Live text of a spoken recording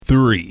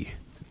3,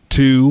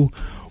 2,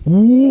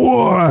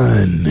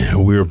 1.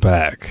 We're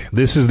back.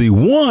 This is the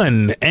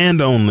one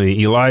and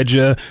only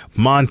Elijah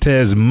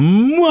Montez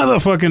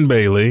motherfucking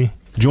Bailey.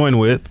 Joined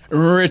with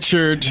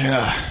Richard.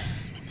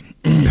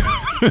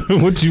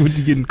 what you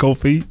getting, cold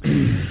feet?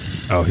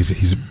 Oh, he's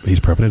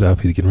prepping it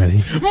up. He's getting ready.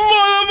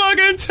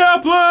 Motherfucking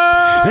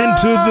Tapioca!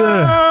 Into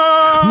the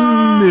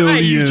million.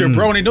 Hey, you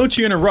jabroni, don't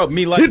you interrupt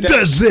me like that. It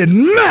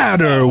doesn't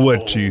matter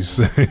what you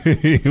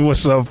say.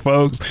 What's up,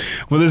 folks?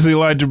 Well, this is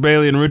Elijah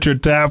Bailey and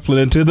Richard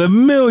Taplin. Into the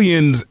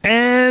millions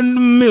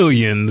and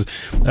millions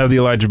of the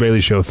Elijah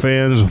Bailey Show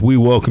fans, we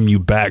welcome you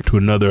back to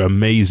another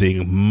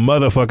amazing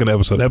motherfucking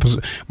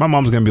episode. My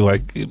mom's going to be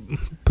like,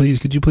 please,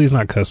 could you please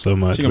not cuss so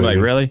much? She's going to be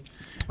like, really?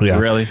 Yeah.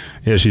 Really?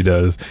 Yeah, she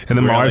does. And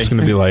then my wife's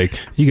going to be like,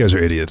 you guys are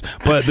idiots.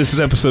 But this is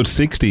episode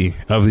 60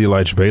 of the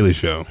Elijah Bailey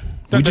Show.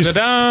 We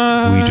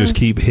just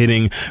keep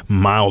hitting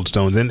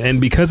milestones. And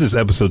because it's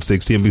episode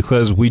 60 and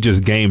because we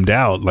just gamed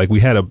out, like we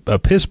had a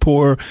piss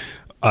poor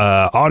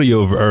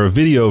audio or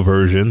video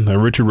version.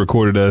 Richard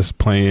recorded us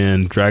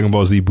playing Dragon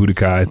Ball Z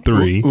Budokai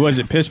 3. Was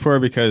it piss poor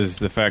because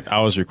the fact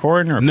I was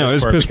recording? Or no,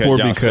 it's piss poor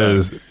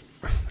because...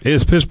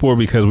 It's piss poor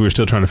because we were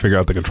still trying to figure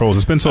out the controls.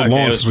 It's been so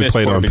long since we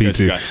played on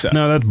P2.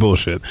 No, that's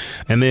bullshit.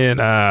 And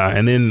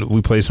then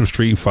we played some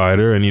Street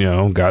Fighter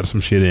and, got some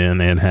shit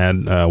in and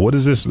had, what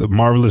is this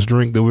marvelous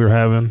drink that we were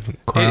having?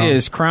 It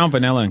is Crown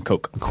Vanilla and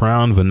Coke.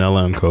 Crown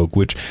Vanilla and Coke,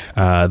 which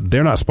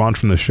they're not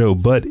sponsoring the show,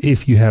 but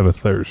if you have a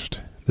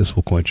thirst, this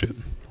will quench it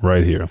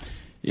right here.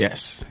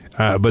 Yes.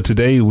 But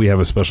today we have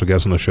a special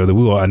guest on the show that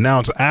we will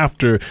announce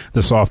after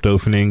the soft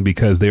opening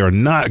because they are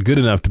not good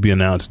enough to be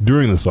announced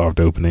during the soft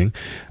opening.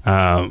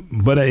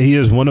 But he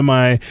is one of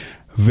my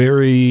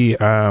very,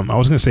 I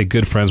was going to say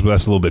good friends, but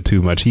that's a little bit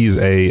too much. He's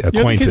a acquaintance.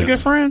 You think he's a good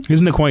friend?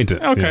 He's an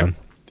acquaintance. Okay.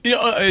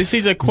 Yeah.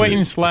 He's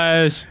acquaintance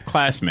slash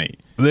classmate.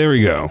 There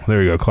we go.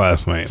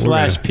 Classmate.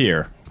 Slash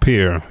peer.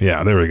 Peer.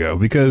 Yeah, there we go.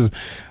 Because...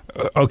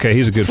 Okay,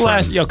 he's a good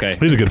friend. Okay.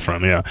 He's a good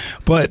friend, yeah.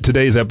 But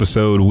today's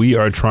episode, we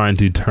are trying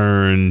to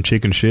turn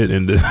chicken shit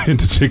into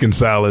chicken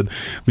salad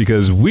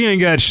because we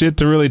ain't got shit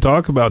to really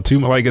talk about too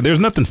much. Like, there's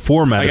nothing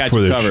formatted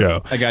for this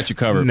show. I got you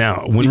covered.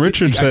 Now, when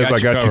Richard says I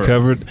got you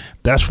covered,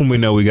 that's when we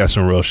know we got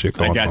some real shit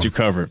going on. I got you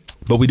covered.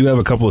 But we do have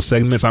a couple of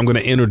segments. I'm going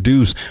to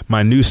introduce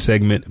my new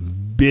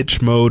segment,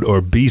 Bitch Mode or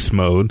Beast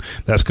Mode.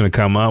 That's going to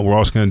come up. We're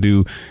also going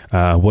to do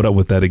What Up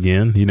With That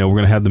Again. We're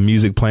going to have the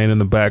music playing in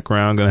the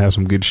background, going to have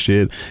some good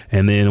shit.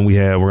 And then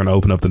we're going to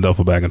open up the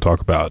duffel bag and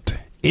talk about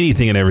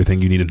anything and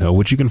everything you need to know,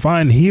 which you can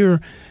find here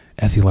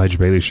at the Elijah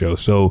Bailey Show.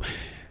 So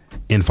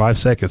in 5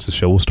 seconds, the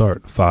show will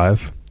start.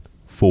 5,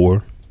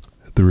 4,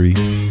 3,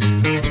 2,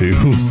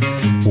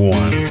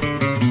 1.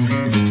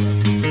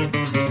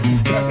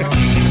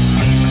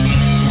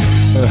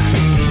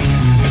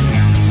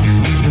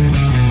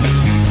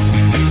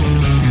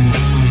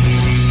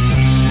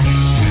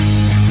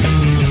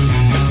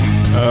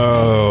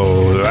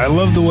 Oh, I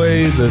love the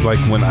way that, like,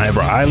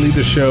 whenever I lead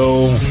the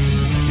show,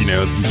 you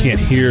can't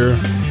hear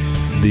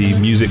the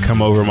music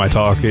come over my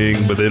talking,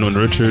 but then when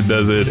Richard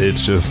does it,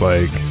 it's just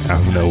like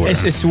out of nowhere.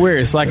 It's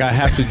weird. It's like I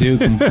have to do.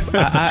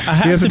 I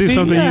have he has to do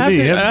something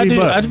unique. I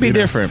have to be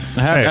different.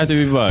 I have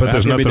to be butt. But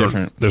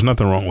there's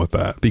nothing wrong with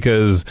that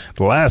because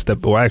the last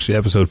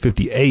episode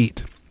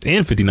 58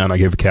 and 59, I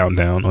gave a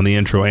countdown on the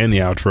intro and the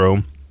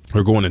outro.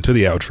 We're going into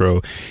the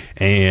outro,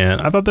 and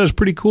I thought that was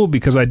pretty cool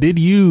because I did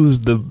use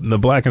the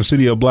Black and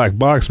Studio Black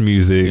Box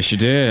music. Yes, you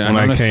did.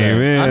 When I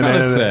came in. I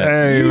noticed that.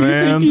 Hey, you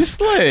man. think you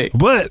slick.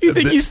 But you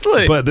think you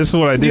slick. But this is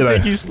what I did. You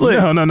think you slick.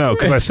 No.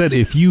 Because I said,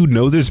 if you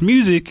know this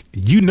music,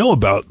 you know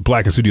about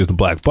Black and Studio's The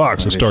Black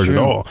Box and started it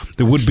all.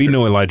 There would be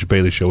no Elijah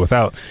Bailey Show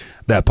without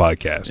that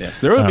podcast. Yes,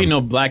 there would be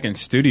no Black and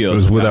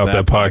Studios without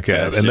that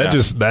podcast. And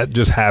that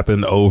just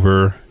happened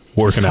over...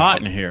 It's hot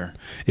in here.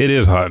 It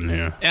is hot in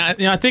here.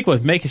 And I think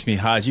what makes me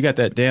hot is you got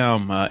that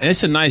damn... and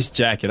it's a nice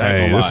jacket.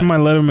 This is my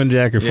Letterman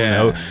jacket.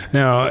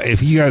 Now,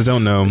 if you guys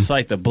don't know... It's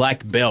like the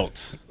black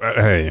belt.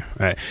 Hey.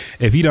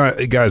 If you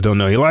guys don't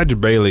know, Elijah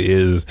Bailey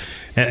is...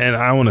 And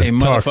I want to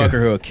talk... A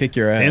motherfucker who will kick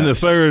your ass. In the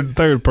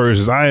third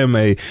person, I am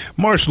a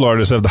martial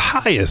artist of the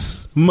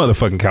highest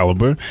motherfucking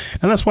caliber.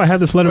 And that's why I have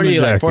this Letterman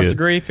jacket. Like, fourth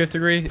degree, fifth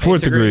degree?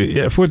 Fourth degree.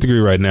 Yeah, fourth degree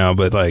right now,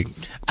 but like...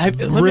 Let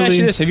me ask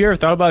you this. Have you ever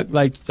thought about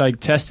like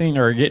testing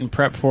or getting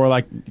prepped for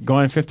like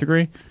going fifth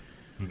degree?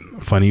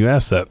 Funny you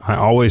ask that. I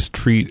always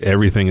treat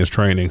everything as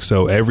training.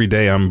 So every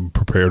day I'm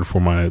prepared for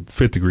my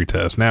fifth degree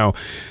test. Now,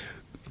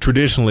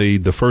 traditionally,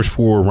 the first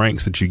 4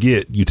 ranks that you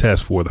get, you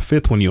test for. The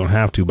fifth one, you don't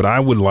have to. But I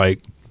would like,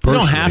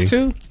 personally... You don't have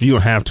to? You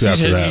don't have to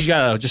after that. You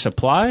got to just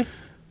apply?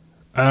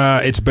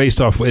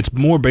 It's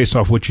more based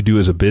off what you do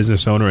as a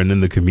business owner and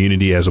in the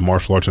community as a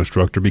martial arts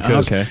instructor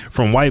because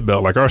from white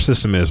belt, like our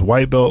system is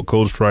white belt,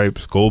 gold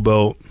stripes, gold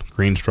belt,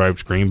 green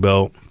stripes, green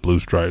belt, blue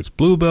stripes,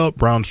 blue belt,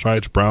 brown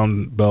stripes,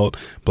 brown belt,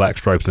 black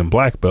stripes, and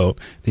black belt.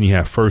 Then you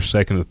have first,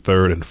 second,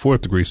 third, and fourth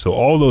degree. So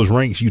all those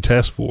ranks you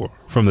test for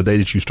from the day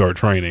that you start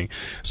training.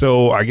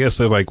 So I guess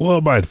they're like,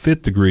 well, by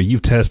fifth degree,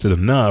 you've tested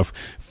enough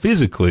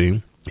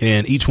physically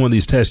And each one of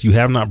these tests you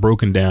have not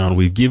broken down.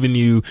 We've given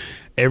you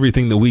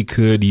everything that we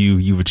could.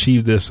 You've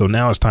achieved this. So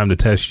now it's time to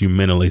test you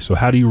mentally. So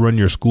how do you run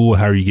your school?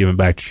 How are you giving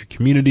back to your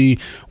community?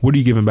 What are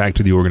you giving back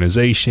to the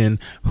organization?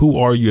 Who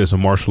are you as a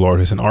martial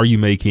artist? And are you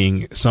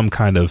making some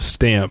kind of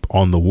stamp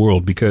on the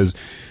world? Because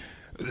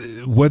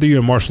whether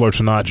you're in martial arts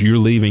or not, you're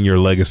leaving your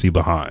legacy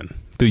behind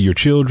through your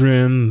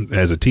children,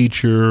 as a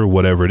teacher,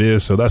 whatever it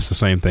is. So that's the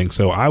same thing.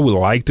 So I would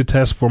like to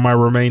test for my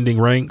remaining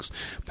ranks.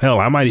 Hell,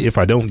 I might, if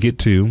I don't get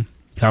to,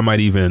 I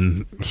might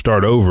even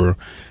start over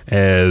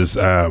as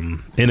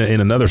in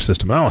another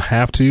system. I don't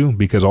have to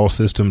because all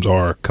systems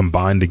are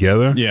combined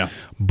together. Yeah.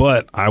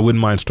 But I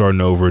wouldn't mind starting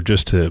over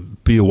just to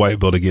be a white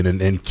belt again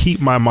and keep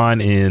my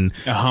mind in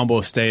a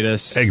humble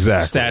status.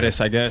 Exactly.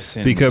 Status, I guess.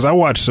 And because I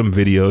watched some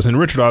videos, and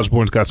Richard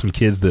Osborne's got some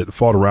kids that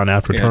fought around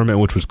after a tournament,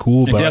 which was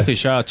cool. And but definitely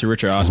shout out to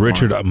Richard Osborne.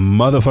 Richard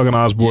motherfucking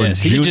Osborne.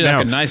 Yes, he just did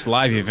like a nice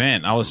live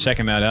event. I was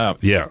checking that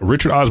out. Yeah,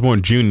 Richard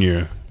Osborne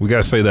Jr. We got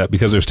to say that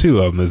because there's two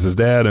of them. There's his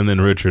dad and then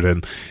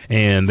Richard.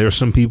 And there's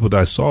some people that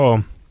I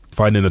saw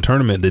fighting in the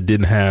tournament that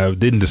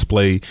didn't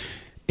display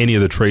any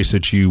of the traits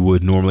that you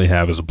would normally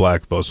have as a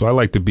black belt. So I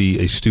like to be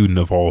a student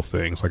of all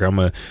things. Like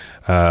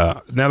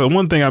now the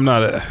one thing I'm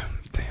not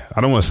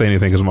I don't want to say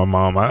anything because my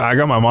mom, I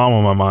got my mom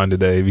on my mind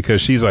today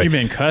because she's like, you've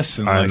been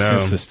cussing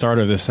since the start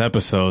of this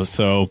episode.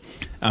 So,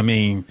 I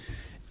mean,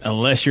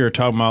 unless you're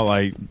talking about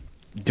like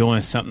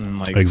doing something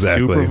like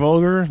super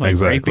vulgar, like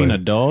raping a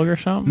dog or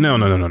something. No.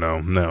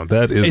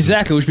 That is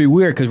exactly, which would be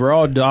weird because we're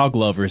all dog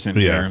lovers in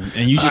here,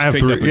 and you just I have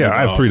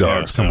three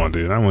dogs. Come on,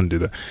 dude, I wouldn't do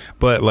that.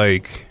 But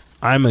like,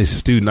 I'm a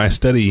student. I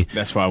study.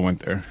 That's why I went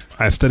there.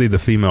 I study the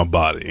female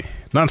body.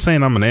 Not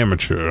saying I'm an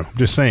amateur.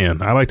 Just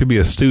saying I like to be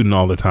a student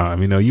all the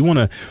time. You know, you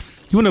want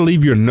to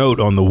leave your note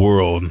on the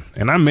world.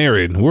 And I'm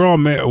married. We're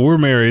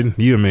married.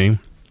 You and me.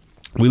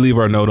 We leave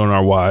our note on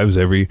our wives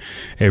every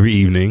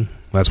evening.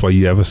 That's why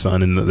you have a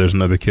son and there's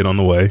another kid on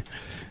the way.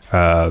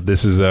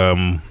 This is,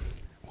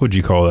 what'd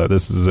you call that?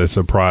 This is a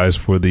surprise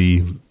for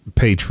the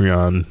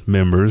Patreon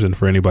members and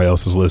for anybody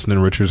else who's listening.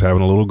 Richard's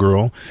having a little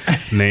girl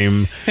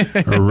named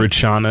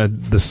Richana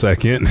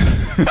II.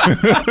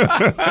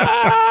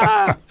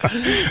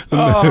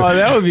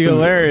 That would be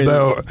hilarious.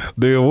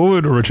 Dude, what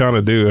would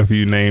Richana do if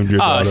you named your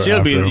daughter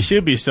she'll be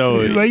so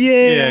like,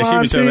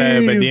 she'll be so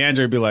mad, but DeAndre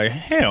would be like,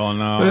 hell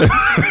no.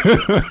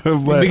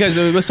 Because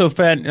it was so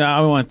fat. I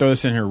want to throw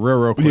this in here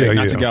real quick,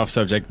 not to get off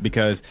subject,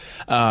 because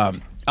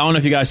I don't know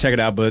if you guys check it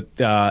out, but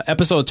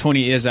episode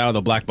 20 is out of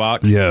the black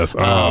box. Yes.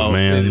 Oh,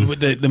 man.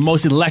 The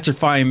most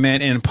electrifying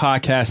man in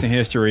podcasting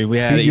history. We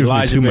had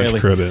Elijah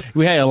Bailey.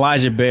 We had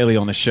Elijah Bailey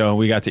on the show.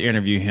 We got to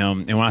interview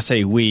him. And when I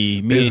say me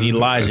and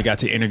Elijah got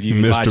to interview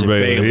Mr. Elijah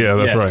Bailey. Yeah,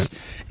 that's right.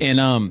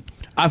 And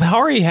I've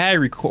already had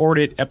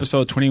recorded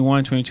episode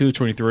 21, 22,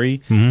 23.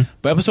 Mm-hmm.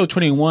 But episode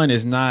 21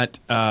 is not,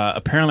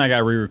 apparently I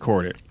got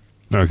re-recorded.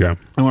 Okay.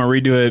 I want to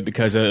redo it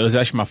because it was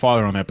actually my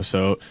father on the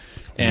episode.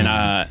 And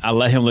I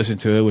let him listen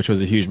to it, which was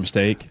a huge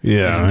mistake.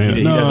 Yeah.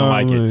 He doesn't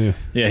like it.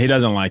 Yeah, he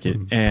doesn't like it.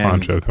 And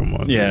Poncho, come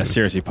on. Yeah, man.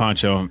 Seriously,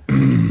 Poncho.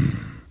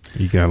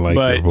 You gotta like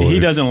but your voice. he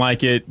doesn't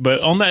like it.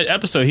 But on that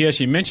episode, he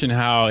actually mentioned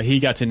how he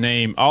got to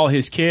name all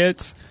his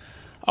kids.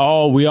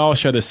 We all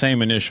share the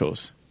same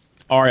initials,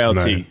 RLT.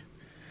 Nice.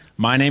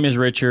 My name is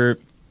Richard.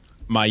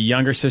 My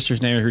younger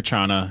sister's name is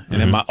Richana.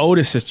 And then my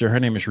oldest sister, her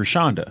name is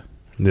Rishonda.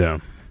 Yeah.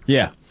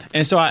 Yeah.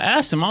 And so I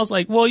asked him, I was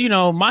like,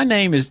 well, my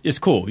name is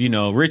cool.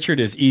 Richard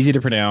is easy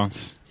to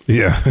pronounce.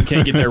 Yeah. You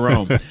can't get that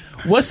wrong.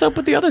 What's up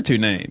with the other two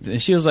names?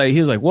 And he was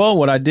like, well,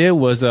 what I did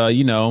was, I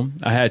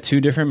had two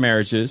different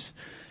marriages.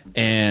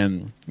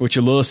 And with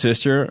your little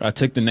sister, I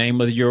took the name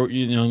of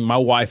my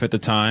wife at the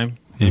time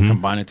and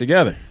combined it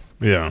together.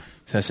 Yeah.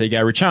 So I said, you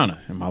got Richana.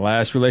 In my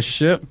last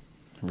relationship,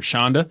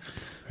 Rishonda.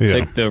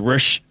 Take the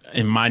Rish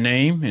in my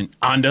name and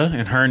Anda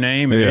in her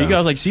name. And you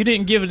guys so you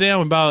didn't give a damn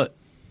about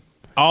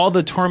all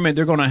the torment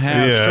they're going to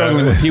have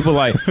struggling with people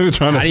like,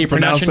 how do you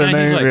pronounce your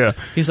name?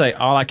 He's like,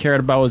 all I cared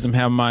about was them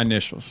having my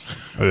initials.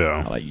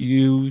 Yeah. I'm like,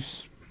 you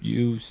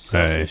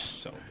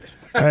selfish.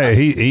 Hey,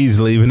 he's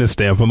leaving a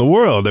stamp on the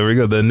world. There we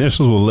go. The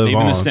initials will live on.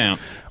 Leaving a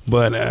stamp.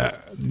 But,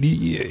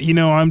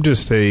 I'm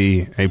just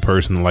a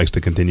person that likes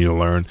to continue to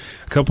learn.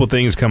 A couple of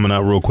things coming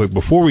up real quick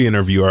before we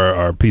interview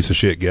our piece of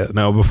shit guest.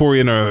 Now, before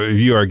we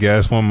interview our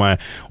guest, one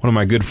of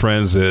my good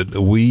friends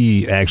that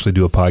we actually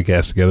do a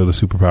podcast together, the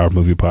Superpower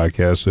Movie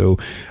Podcast. So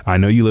I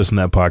know you listen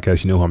to that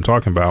podcast. You know who I'm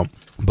talking about.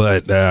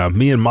 But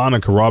me and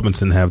Monica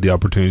Robinson have the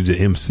opportunity to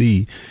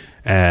MC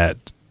at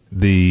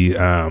the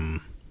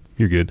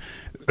you're good.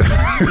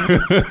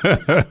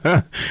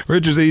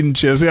 Richard's eating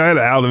chips. See, I had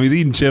to out him. He's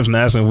eating chips and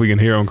asking if we can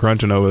hear him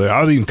crunching over there. I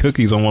was eating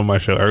cookies on one of my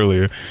shows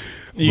earlier.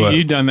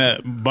 You've done that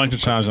a bunch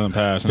of times in the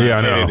past. And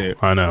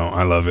I know.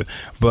 I love it.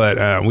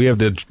 But we have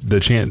the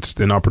chance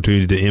and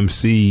opportunity to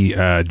MC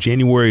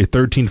January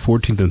 13th,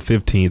 14th, and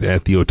 15th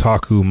at the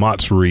Otaku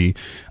Matsuri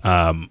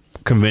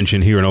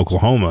convention here in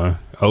Oklahoma.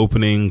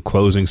 Opening,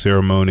 closing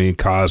ceremony,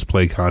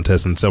 cosplay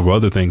contest, and several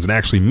other things, and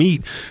actually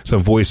meet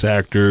some voice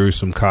actors,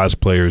 some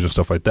cosplayers, and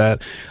stuff like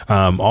that.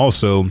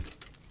 Also,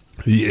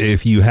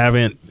 if you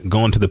haven't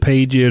gone to the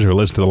pages or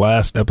listened to the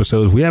last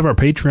episodes, we have our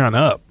Patreon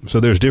up. So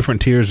there's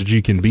different tiers that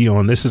you can be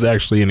on. This is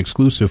actually an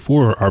exclusive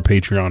for our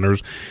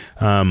Patreoners.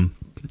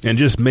 And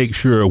just make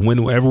sure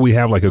whenever we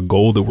have like a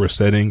goal that we're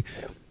setting,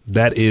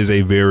 that is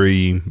a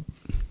very,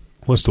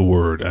 what's the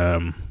word?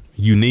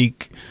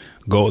 Unique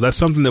goal. That's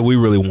something that we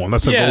really want.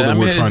 That's a goal that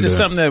we're trying to. It's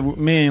something that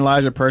me and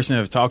Elijah Person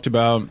have talked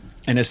about.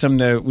 And it's something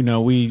that,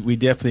 we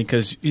definitely,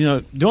 because,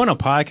 doing a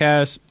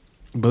podcast,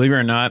 believe it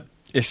or not,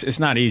 it's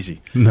not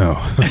easy. No.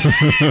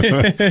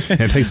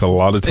 It takes a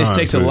lot of time. It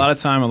takes a lot of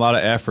time, a lot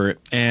of effort.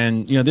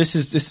 And, this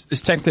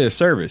is technically a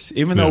service.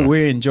 Even though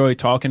we enjoy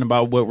talking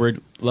about what we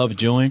love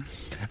doing,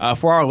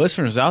 for our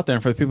listeners out there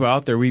and for the people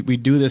out there, we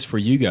do this for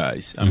you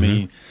guys. I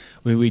mean,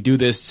 we do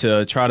this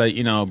to try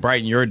to,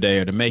 brighten your day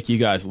or to make you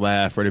guys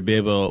laugh or to be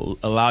able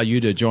to allow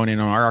you to join in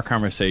on our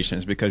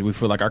conversations because we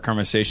feel like our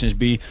conversations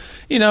be,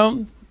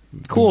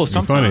 cool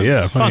sometimes. Funny,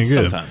 yeah. Fun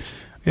good. sometimes.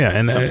 Yeah,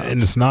 and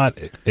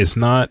it's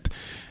not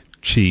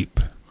cheap.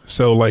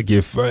 So like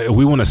if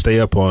we want to stay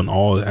up on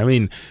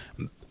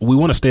we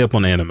want to stay up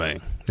on anime.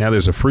 Now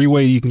there's a free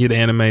way you can get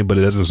anime, but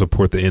it doesn't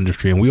support the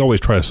industry, and we always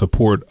try to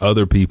support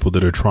other people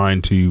that are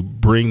trying to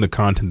bring the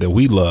content that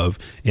we love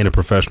in a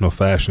professional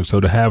fashion. So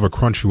to have a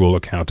Crunchyroll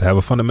account, to have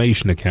a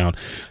Funimation account,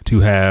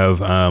 to have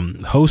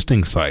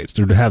hosting sites,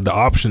 to have the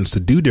options to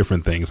do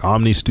different things,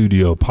 Omni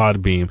Studio,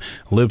 Podbeam,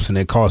 Libsyn,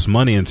 it costs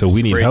money, and so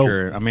we need help.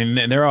 I mean,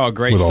 they're all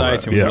great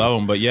sites and we love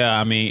them, but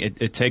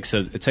it takes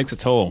a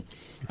toll.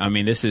 I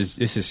mean, this is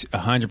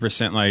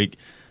 100% like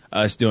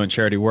us doing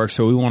charity work.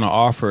 So we want to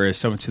offer is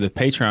something to the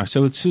Patreon.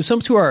 So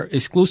some to our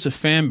exclusive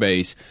fan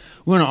base,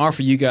 we want to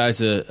offer you guys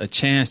a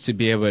chance to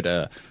be able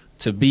to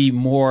be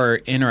more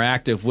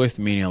interactive with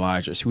me and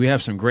Elijah. So we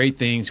have some great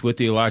things with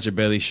the Elijah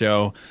Bailey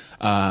Show.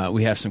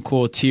 We have some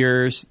cool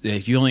tiers.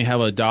 If you only have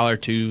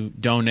 $1 to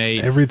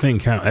donate, everything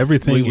counts.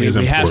 Everything is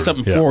important. We have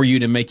something for you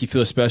to make you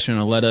feel special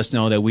and to let us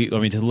know that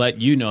to let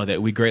you know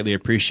that we greatly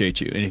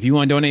appreciate you. And if you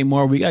want to donate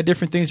more, we got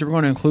different things that we're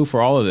going to include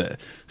for all of that.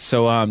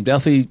 So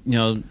definitely,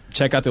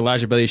 check out the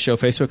Elijah Bailey Show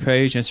Facebook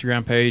page,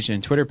 Instagram page,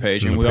 and Twitter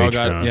page, and we all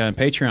got and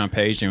Patreon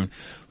page, and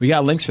we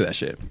got links for that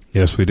shit.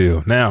 Yes, we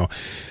do. Now,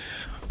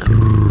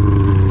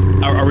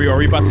 are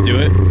we about to do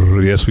it?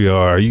 Yes, we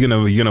are. Are you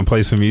gonna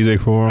play some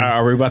music for him?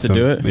 Are we about to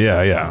do it?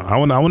 Yeah. I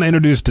want to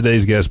introduce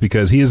today's guest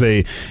because he is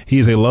a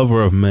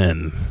lover of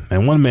men,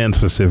 and one man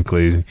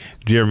specifically,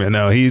 Jeremy.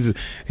 No, he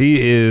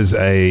is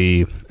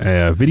a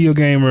video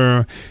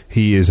gamer.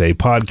 He is a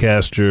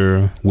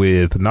podcaster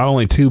with not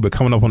only 2, but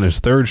coming up on his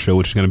 3rd show,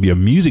 which is going to be a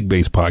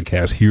music-based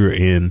podcast here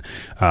in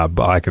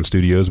Blacken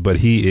Studios. But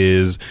he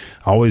is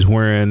always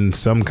wearing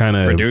some kind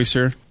of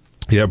producer.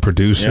 Yeah,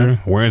 producer. Yeah.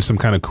 Wearing some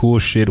kind of cool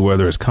shit,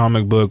 whether it's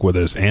comic book,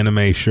 whether it's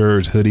anime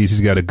shirts, hoodies. He's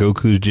got a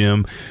Goku's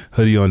Gym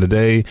hoodie on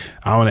today.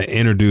 I want to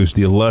introduce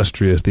the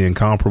illustrious, the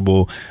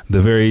incomparable,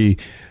 the very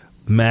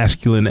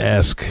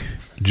masculine-esque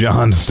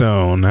John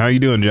Stone. How you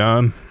doing,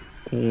 John?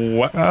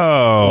 What?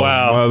 Oh,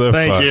 wow.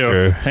 Thank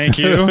you. Thank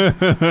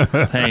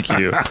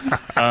you.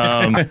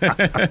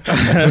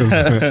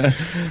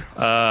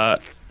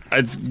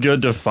 It's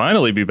good to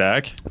finally be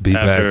back.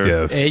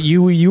 Yes.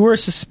 You were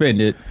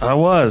suspended. I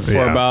was.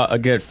 For about a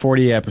good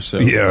 40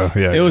 episodes. Yeah.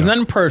 It was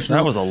nothing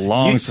personal. That was a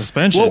long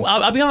suspension. Well,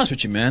 I'll be honest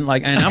with you, man.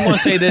 And I'm going to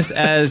say this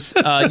as,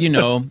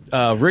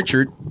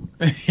 Richard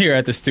here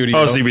at the studio.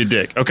 Oh, so you be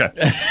dick. Okay.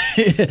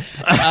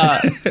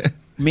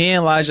 Me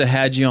and Elijah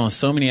had you on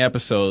so many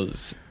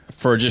episodes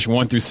for just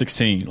 1 through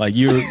 16. Like,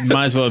 you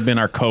might as well have been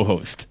our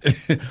co-host.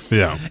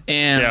 Yeah.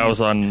 And I was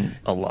on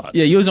a lot.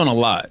 Yeah, you was on a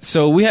lot.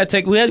 So we had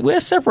to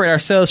separate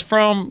ourselves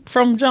from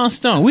John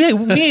Stone.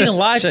 Me and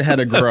Elijah had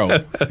to grow.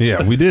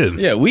 Yeah, we did.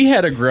 Yeah, we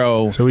had to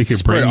grow. So we could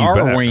spread bring you our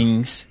back.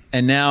 wings.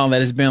 And now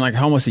that it's been like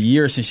almost a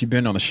year since you've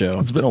been on the show.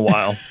 It's been a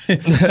while.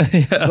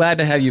 Glad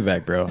to have you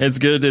back, bro. It's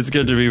good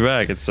to be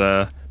back. It's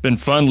been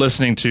fun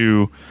listening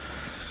to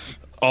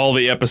all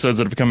the episodes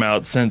that have come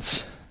out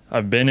since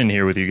I've been in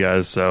here with you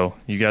guys, so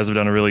you guys have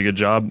done a really good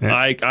job. Yeah.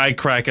 I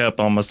crack up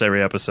almost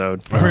every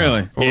episode.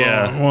 Really?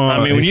 Yeah. Well, I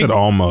mean, when you said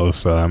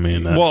almost,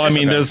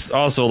 there's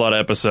also a lot of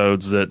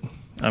episodes that,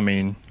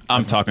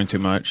 I'm talking too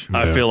much.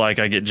 I feel like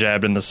I get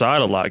jabbed in the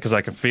side a lot because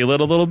I can feel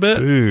it a little bit.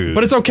 Dude.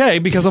 But it's okay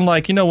because I'm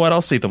like, you know what?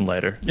 I'll see them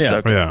later. Yeah.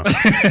 Okay. Yeah.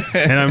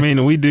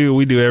 And we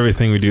do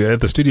everything we do. At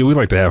the studio, we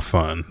like to have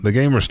fun. The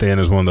Gamer Stand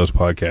is one of those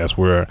podcasts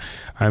where,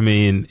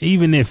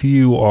 even if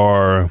you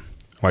are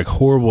like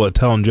horrible at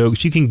telling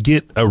jokes, you can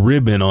get a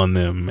ribbon on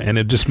them and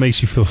it just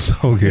makes you feel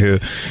so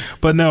good.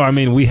 But no,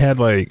 we had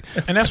like,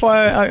 and that's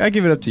why I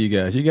give it up to you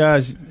guys. You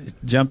guys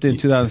jumped in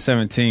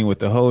 2017 with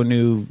the whole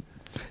new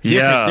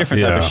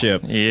different type of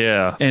ship.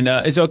 Yeah. And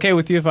it's okay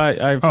with you if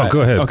I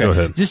go ahead. Okay. Go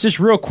ahead. Just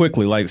real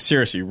quickly, like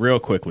seriously, real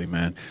quickly,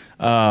 man.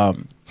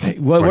 What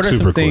are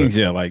some things?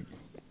 Yeah, like.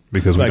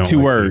 Because we like don't 2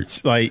 like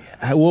words.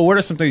 What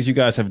are some things you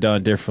guys have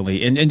done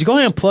differently? And go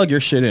ahead and plug your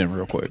shit in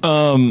real quick.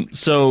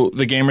 So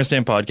the Gamer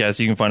Stand Podcast,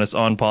 you can find us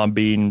on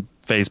Podbean,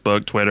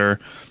 Facebook, Twitter,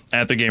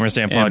 at the Gamer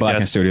Stand Podcast. And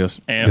Blacken Studios.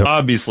 And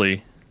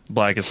obviously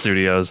Blackett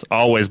Studios,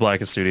 always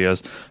Blackett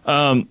Studios.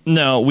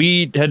 No,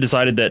 we had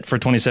decided that for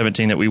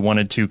 2017 that we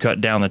wanted to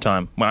cut down the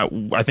time.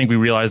 I think we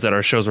realized that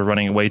our shows were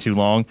running way too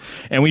long,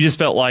 and we just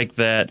felt like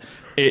that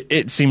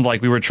it seemed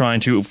like we were trying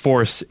to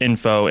force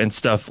info and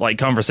stuff like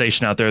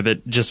conversation out there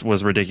that just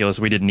was ridiculous.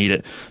 We didn't need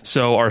it.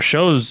 So our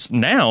shows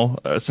now,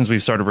 since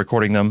we've started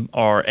recording them,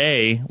 are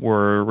A,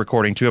 we're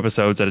recording 2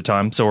 episodes at a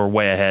time, so we're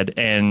way ahead,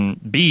 and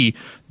B,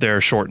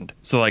 they're shortened.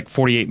 So like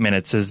 48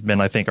 minutes has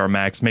been, I think, our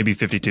max, maybe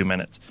 52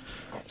 minutes.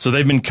 So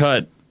they've been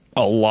cut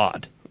a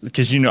lot.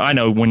 Because, I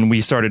know when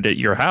we started at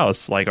your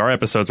house, like, our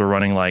episodes were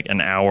running, like, an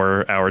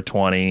hour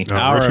 20.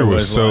 Richard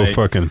was so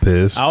fucking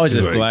pissed. I was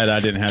just glad I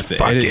didn't have to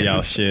edit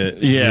y'all shit.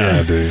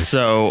 Yeah, dude.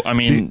 So, I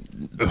mean,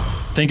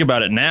 think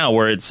about it now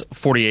where it's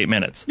 48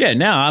 minutes. Yeah,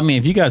 now, I mean,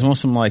 if you guys want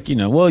some, like,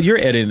 well, you're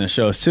editing the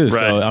shows, too. Right.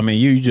 So, I mean,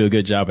 you do a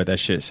good job at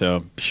that shit,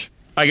 so...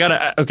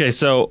 Okay,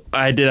 so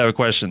I did have a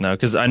question, though,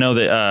 because I know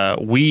that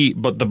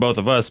the both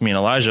of us, me and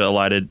Elijah,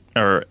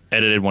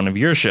 edited one of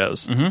your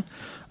shows. Mm-hmm.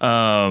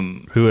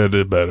 Who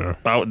edited better?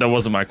 That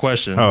wasn't my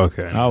question. Oh,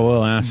 okay. I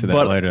will answer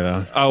that later,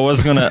 though. I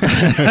was gonna.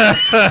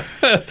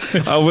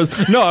 I was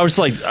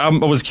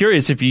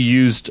curious if you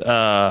used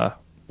did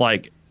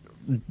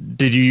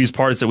you use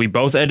parts that we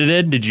both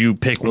edited? Did you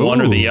pick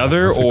one or the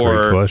other? That's a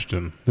great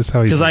question. This is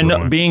how because I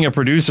know, being a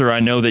producer,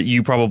 I know that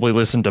you probably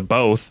listened to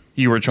both.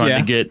 You were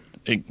trying to get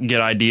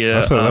idea.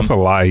 That's a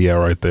lie,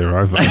 right there.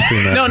 I've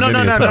seen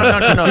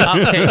that. No.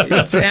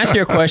 Okay, to answer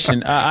your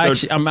question,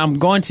 I'm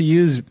going to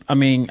use. I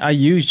mean, I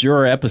used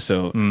your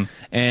episode,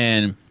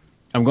 and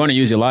I'm going to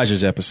use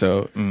Elijah's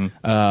episode.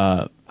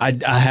 I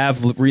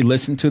have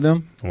re-listened to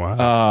them.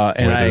 Wow.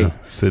 And I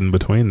sit in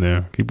between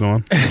there. Keep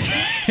going.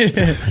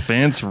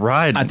 Fence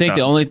ride. I think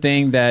the only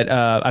thing that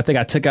I think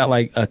I took out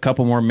like a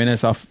couple more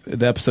minutes off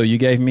the episode you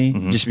gave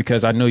me, just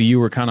because I know you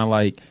were kind of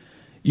like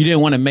you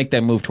didn't want to make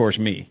that move towards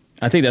me.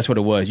 I think that's what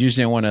it was. You just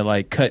didn't want to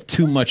like cut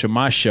too much of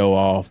my show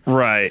off.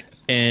 Right.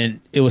 And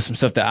it was some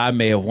stuff that I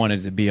may have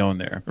wanted to be on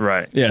there.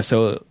 Right. Yeah.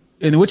 So,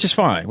 which is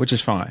fine.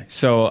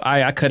 So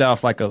I cut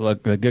off like a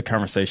good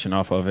conversation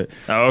off of it.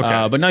 Oh,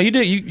 okay. But no, you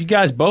did. You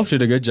guys both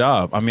did a good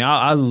job. I mean,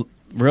 I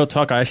real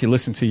talk. I actually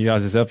listened to you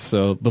guys'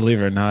 episode.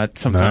 Believe it or not,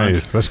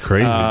 sometimes nice. That's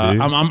crazy, dude.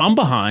 I'm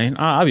behind.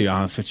 I'll be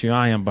honest with you.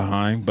 I am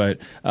behind. But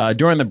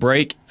during the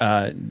break,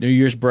 New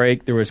Year's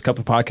break, there was a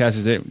couple of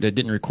podcasts that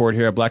didn't record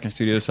here at Blackett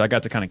Studios, so I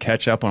got to kind of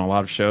catch up on a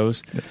lot of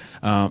shows.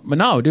 But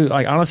no, dude.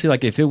 Like honestly,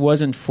 like if it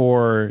wasn't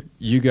for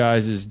you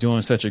guys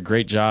doing such a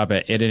great job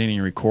at editing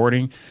and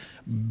recording,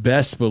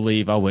 best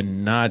believe I would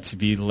not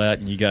be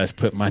letting you guys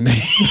put my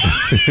name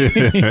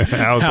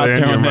out there in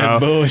your on that mouth.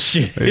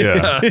 bullshit.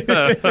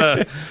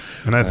 Yeah.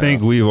 And I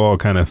think we've all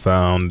kind of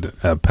found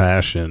a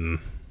passion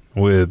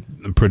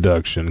with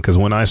production because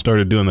when I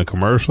started doing the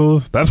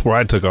commercials, that's where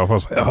I took off. I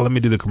was like, "Oh, let me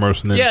do the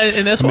commercial." And then,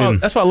 and that's what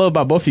I love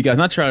about both of you guys.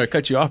 Not trying to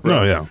cut you off, bro.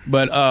 No, yeah.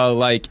 But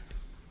like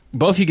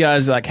both you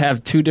guys like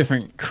have two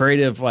different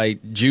creative like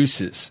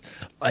juices.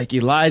 Like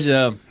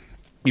Elijah,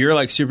 you're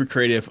like super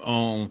creative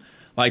on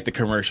like the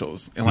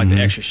commercials and like the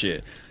extra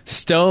shit.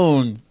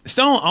 Stone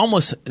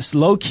almost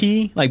low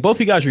key. Like both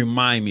of you guys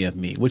remind me of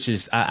me, which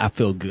is I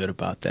feel good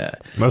about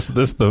that. That's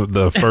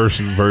the first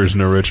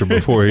version of Richard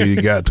before he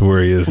got to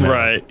where he is now.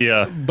 Right,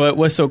 yeah. But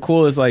what's so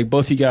cool is like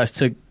both of you guys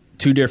took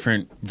two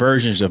different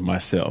versions of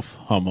myself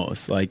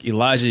almost. Like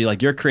Elijah,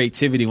 like your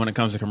creativity when it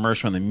comes to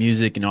commercial and the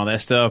music and all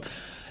that stuff,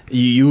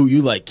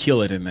 you like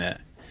kill it in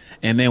that.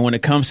 And then when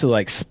it comes to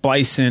like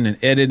splicing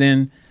and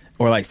editing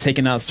or like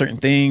taking out certain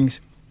things,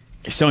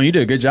 Stone, you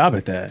did a good job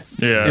at that.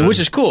 Yeah. And which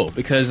is cool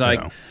because like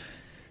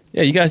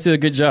yeah, you guys did a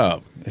good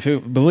job.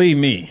 Believe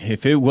me,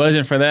 if it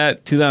wasn't for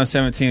that,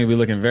 2017 would be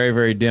looking very,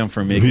 very dim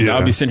for me because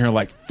I'll be sitting here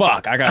like,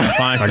 fuck, I gotta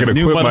find some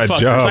new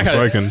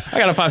motherfuckers. I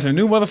gotta find some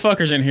new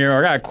motherfuckers in here, or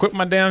I gotta quit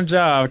my damn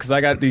job because I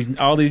got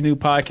all these new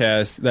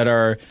podcasts that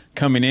are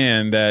coming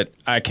in that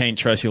I can't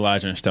trust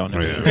Elijah and Stone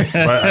to do.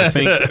 But I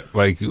think,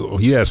 like,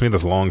 you asked me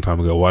this a long time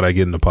ago, why'd I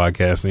get into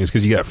podcasting? It's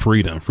because you got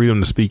freedom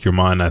to speak your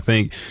mind. I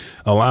think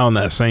allowing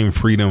that same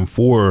freedom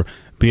for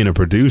being a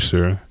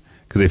producer.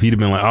 Because if you'd have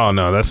been like, oh,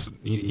 no, that's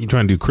you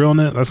trying to do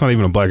KrillNet? That's not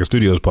even a Blackett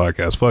Studios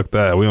podcast. Fuck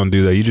that. We don't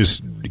do that. You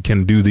just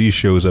can do these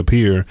shows up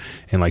here.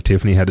 And like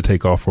Tiffany had to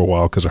take off for a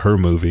while because of her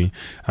movie.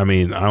 I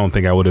mean, I don't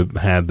think I would have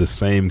had the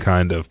same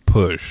kind of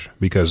push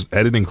because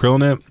editing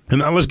KrillNet. And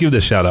now let's give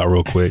this shout out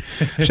real quick.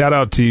 Shout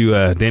out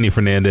to Danny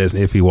Fernandez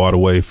and Iffy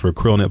Waterway for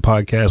KrillNet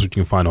podcast, which you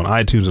can find on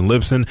iTunes and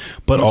Libsyn.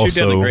 But also, you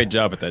did a great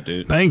job at that,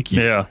 dude. Thank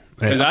you. Yeah.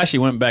 Because I actually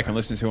went back and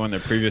listened to one of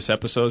their previous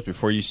episodes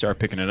before you start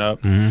picking it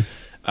up.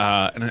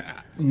 I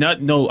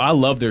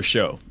love their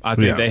show. I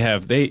think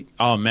they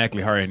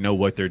automatically already know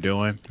what they're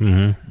doing,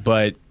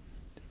 but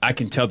I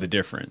can tell the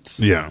difference.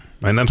 Yeah,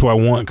 and that's what I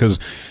want because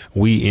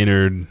we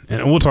entered,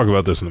 and we'll talk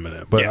about this in a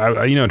minute. But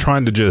I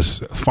trying to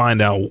just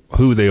find out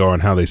who they are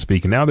and how they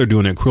speak. And now they're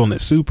doing it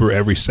KrillNet Super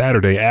every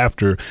Saturday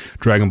after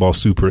Dragon Ball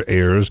Super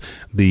airs.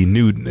 The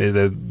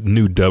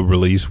new dub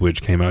release,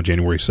 which came out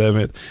January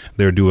 7th,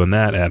 they're doing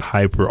that at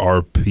Hyper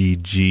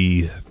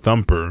RPG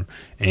Thumper.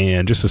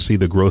 and just to see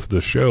the growth of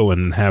the show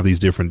and have these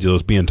different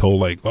deals, being told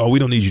like, oh, we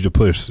don't need you to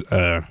push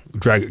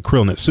Drag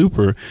Krillnet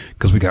Super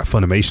because we got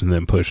Funimation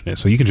then pushing it,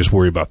 so you can just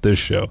worry about this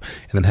show.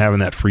 And then having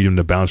that freedom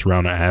to bounce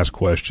around and ask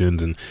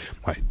questions, and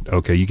like,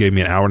 okay, you gave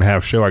me an hour and a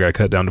half show, I got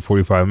cut down to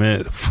 45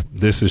 minutes.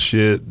 This is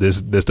shit.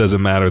 This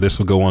doesn't matter. This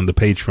will go on the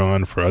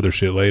Patreon for other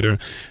shit later.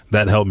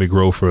 That helped me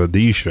grow for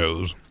these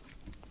shows.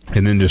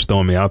 And then just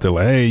throwing me out there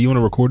like, hey, you want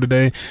to record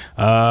today?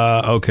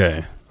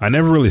 Okay. I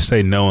never really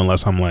say no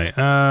unless I'm like,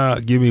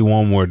 give me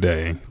one more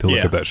day to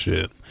look at that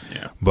shit.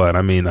 Yeah. But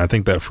I mean, I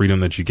think that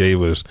freedom that you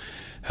gave us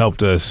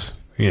helped us,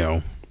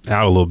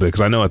 out a little bit,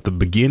 because I know at the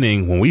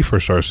beginning when we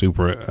first started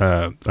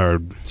Superpower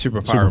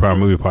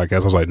Movie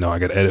Podcast, I was like, no, I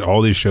got to edit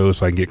all these shows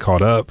so I can get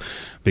caught up,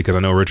 because I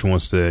know Richard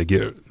wants to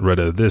get rid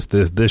of this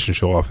and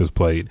show off his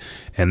plate.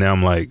 And now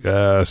I'm like,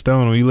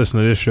 Stone, when you listen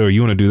to this show,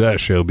 you want to do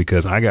that show,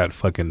 because I got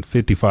fucking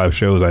 55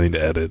 shows I need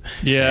to edit.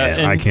 Yeah,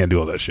 and I can't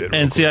do all that shit.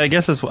 And see, I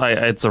guess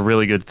it's a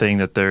really good thing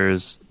that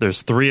there's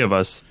three of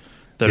us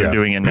that are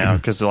doing it now,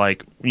 because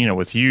like,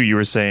 with you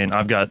were saying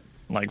I've got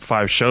like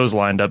 5 shows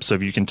lined up, so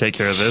if you can take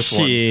care of this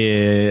one,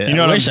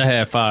 I wish I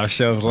had 5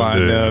 shows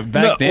lined up.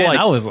 Back then,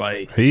 I was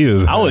like,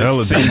 I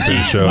was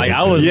sinking, like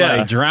I was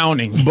like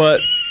drowning.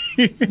 But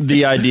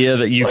the idea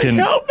that you can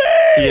help me,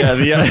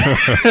 the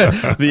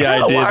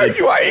idea. Why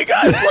are you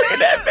guys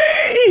looking at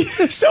me?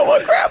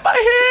 Someone grab my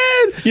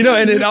head.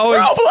 And it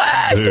always,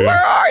 Blast, where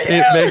are you?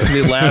 It makes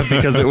me laugh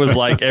because it was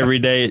like every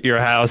day at your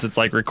house, it's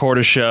like record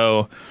a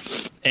show.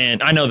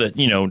 And I know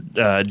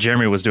that,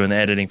 Jeremy was doing the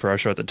editing for our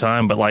show at the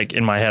time, but like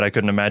in my head, I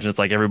couldn't imagine it's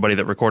like everybody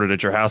that recorded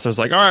at your house. I was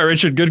like, all right,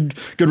 Richard, good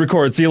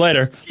record. See you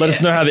later. Let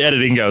us know how the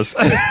editing goes.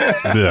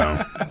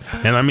 Yeah.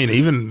 And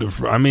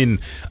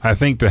I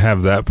think to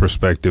have that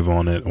perspective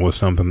on it was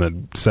something that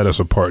set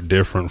us apart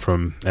different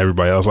from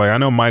everybody else. Like, I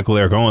know Michael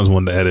Eric Owens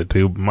wanted to edit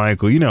too.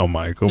 Michael,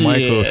 Michael.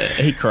 Yeah,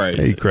 he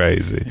crazy. He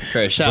crazy.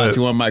 Shout out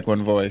to One Mic,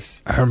 One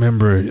Voice. I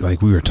remember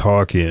like we were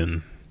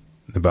talking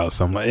about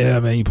something like, yeah,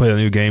 man, you play a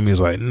new game. He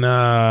was like,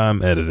 nah,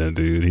 I'm editing,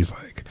 dude. He's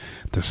like,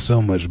 there's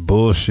so much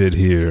bullshit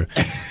here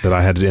that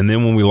I had to. And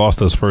then when we lost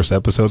those first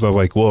episodes, I was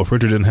like, well, if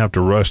Richard didn't have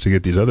to rush to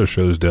get these other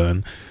shows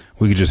done,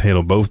 we could just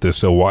handle both this.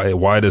 So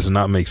why does it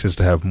not make sense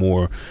to have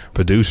more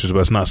producers? But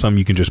it's not something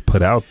you can just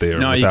put out there.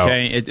 No, you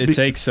can't. It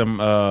takes some,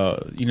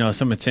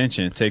 some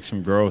attention. It takes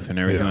some growth and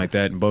everything like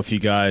that. And both you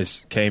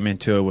guys came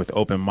into it with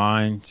open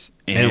minds.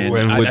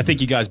 And I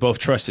think you guys both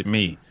trusted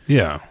me.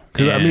 Yeah.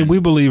 Because, we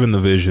believe in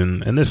the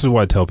vision, and this is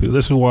why I tell people,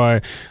 this is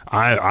why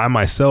I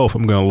myself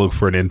am going to look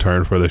for an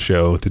intern for the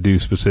show to do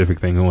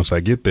specific things once I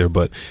get there.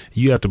 But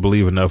you have to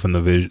believe enough in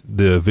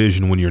the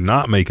vision when you're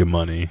not making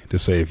money to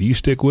say, if you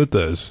stick with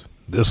us,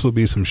 this will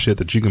be some shit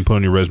that you can put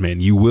on your resume,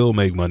 and you will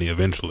make money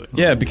eventually.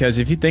 Yeah, because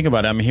if you think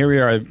about it, here we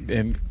are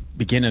in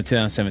beginning of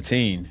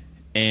 2017,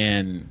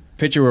 and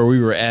picture where we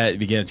were at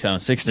beginning of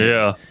 2016.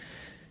 Yeah.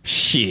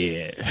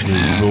 Shit.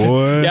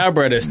 Boy. Y'all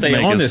better stay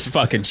on this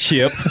fucking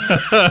ship.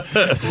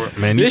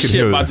 Man, this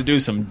ship about to do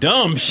some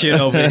dumb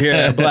shit over here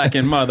at Black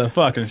and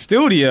Motherfucking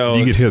Studios.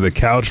 You could hear the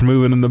couch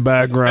moving in the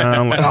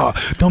background. Like, oh,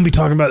 don't be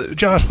talking about it.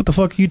 Josh, what the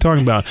fuck are you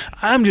talking about?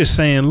 I'm just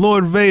saying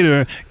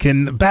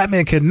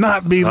Batman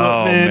cannot be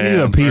man.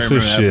 You're a piece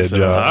of shit,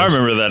 Josh. I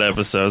remember that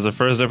episode. It was the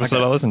first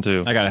episode I listened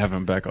to. I gotta have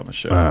him back on the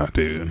show.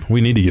 Dude.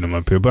 We need to get him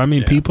up here. But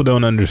people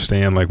don't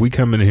understand. Like, we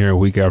come in here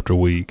week after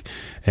week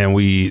and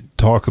we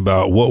talk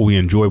about what we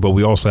enjoy, but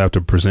we also have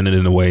to present it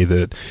in a way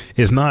that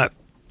is not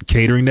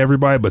catering to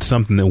everybody, but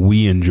something that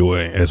we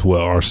enjoy as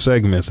well. Our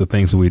segments, the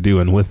things that we do.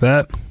 And with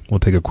that,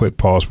 we'll take a quick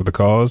pause for the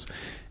cause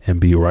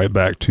and be right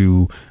back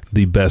to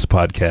the best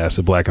podcast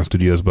at Black and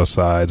Studios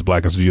besides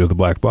Black and Studios, The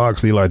Black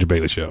Box, The Elijah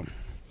Bailey Show.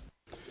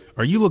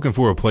 Are you looking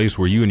for a place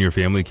where you and your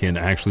family can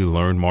actually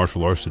learn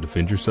martial arts to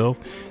defend yourself?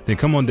 Then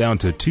come on down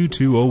to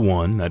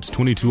 2201, that's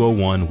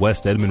 2201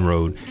 West Edmond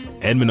Road,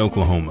 Edmond,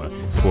 Oklahoma,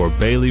 for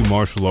Bailey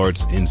Martial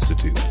Arts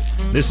Institute.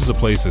 This is a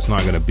place that's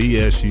not going to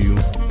BS you.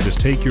 Just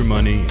take your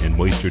money and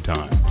waste your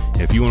time.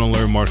 If you want to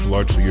learn martial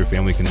arts so your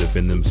family can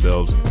defend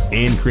themselves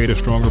and create a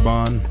stronger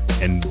bond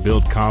and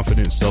build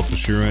confidence,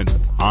 self-assurance,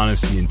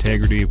 honesty,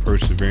 integrity,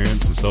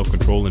 perseverance, and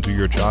self-control into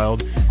your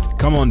child,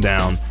 come on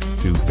down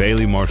to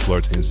Bailey Martial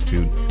Arts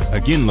Institute,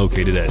 again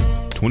located at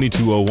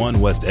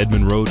 2201 West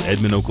Edmond Road,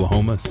 Edmond,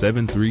 Oklahoma,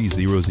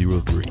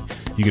 73003.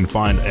 You can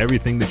find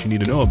everything that you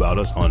need to know about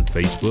us on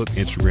Facebook,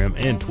 Instagram,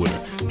 and Twitter.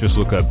 Just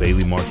look up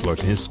Bailey Martial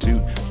Arts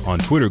Institute. On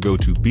Twitter, go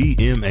to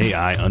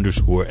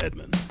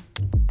BMAI_Edmond.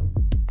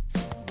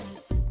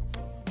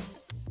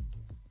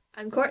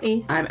 I'm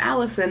Courtney. I'm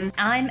Allison.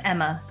 I'm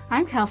Emma.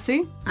 I'm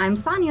Kelsey. I'm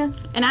Sonia.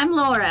 And I'm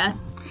Laura.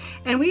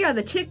 And we are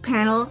the Chick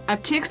Panel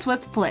of Chicks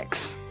with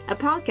Flicks, a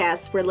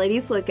podcast where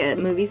ladies look at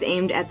movies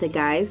aimed at the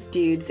guys,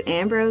 dudes,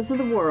 and bros of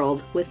the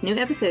world, with new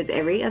episodes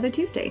every other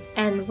Tuesday.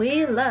 And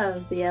we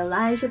love the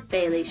Elijah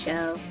Bailey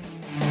Show.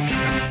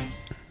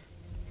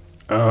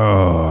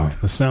 Oh,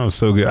 that sounds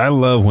so good. I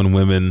love when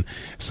women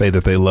say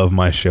that they love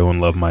my show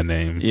and love my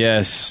name.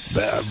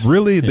 Yes.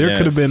 Really? There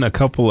could have been a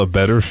couple of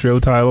better show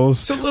titles.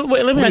 So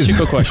wait, let me ask you a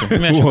quick question.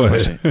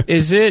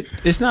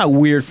 It's not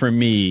weird for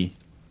me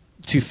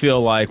to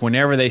feel like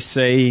whenever they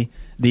say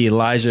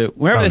Elijah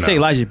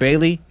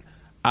Bailey,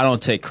 I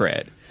don't take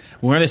credit.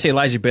 Whenever they say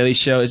Elijah Bailey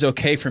show, it's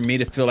okay for me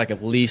to feel like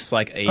at least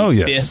like a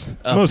fifth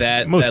of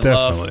that definitely.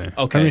 love.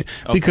 Okay,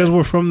 because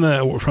we're from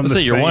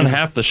the you're one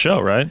half the show,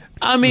 right?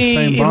 I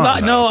mean,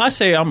 I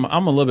say I'm a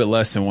little bit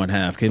less than one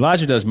half.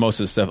 Elijah does most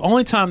of the stuff.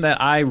 Only time that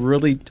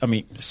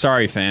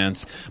sorry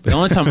fans, but the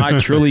only time I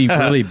truly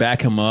really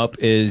back him up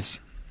is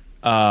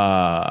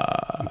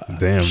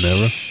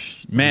never.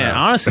 Man,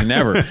 honestly,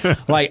 never.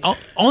 Like,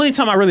 only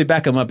time I really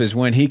back him up is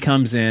when he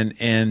comes in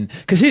and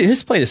because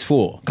his plate is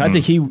full. I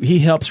think he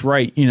helps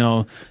write,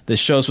 the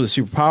shows with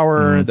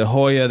Superpower, the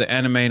Hoya, the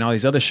anime, and all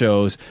these other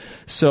shows.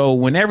 So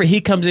whenever he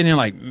comes in and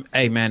like,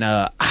 hey man,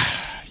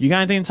 you got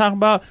anything to talk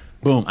about?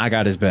 Boom, I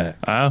got his back.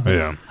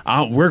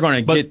 We're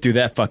going to get through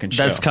that fucking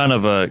show. That's kind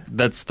of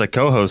that's the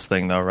co-host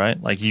thing, though,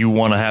 right? Like, you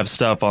want to have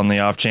stuff on the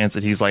off chance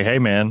that he's like, hey,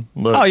 man,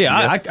 look. Oh,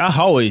 yeah, I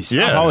always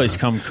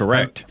come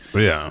correct.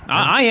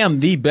 I am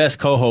the best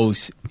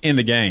co-host in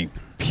the game,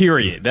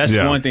 period. That's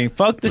one thing.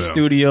 Fuck the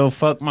studio,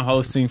 fuck my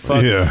hosting,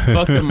 fuck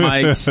the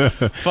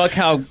mics, fuck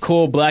how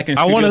cool Black and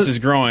Studios is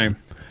growing.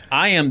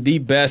 I am the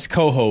best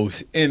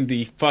co-host in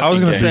the fucking game. I was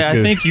going to say, I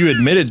think you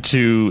admitted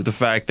to the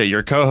fact that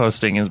your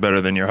co-hosting is better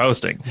than your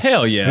hosting.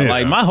 Hell yeah.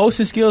 Like, my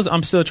hosting skills,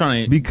 I'm still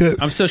trying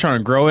to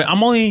grow it.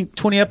 I'm only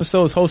 20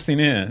 episodes hosting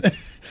in.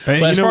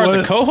 But as far as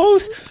a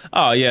co-host,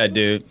 oh yeah,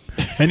 dude.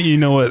 And you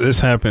know what? This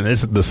happened.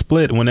 It's the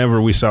split.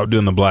 Whenever we stopped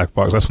doing the Black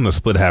Box, that's when the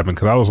split happened.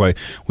 Because I was like,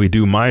 we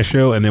do my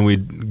show, and then we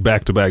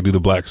back to back do the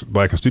Black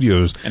and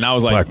Studios. And I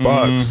was like, Black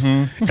Box.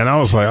 And I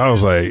was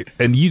like,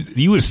 and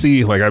you would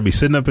see, like, I'd be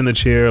sitting up in the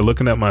chair,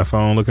 looking at my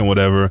phone, looking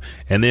whatever,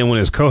 and then when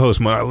it's co-host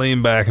mode, I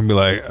lean back and be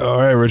like, all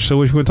right, Rich, so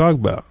what you want to talk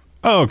about?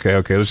 Oh, okay,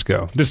 let's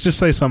go. Just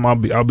say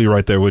something. I'll be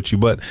right there with you.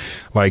 But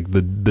like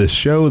the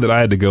show that I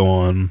had to go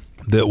on.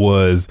 That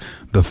was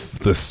the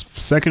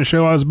second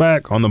show I was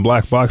back on the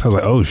Black Box. I was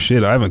like, oh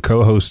shit, I haven't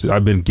co-hosted.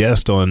 I've been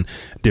guest on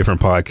different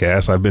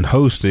podcasts. I've been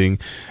hosting,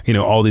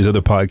 all these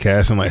other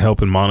podcasts and like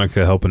helping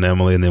Monica, helping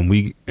Emily, and then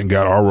we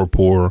got our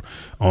rapport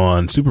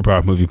on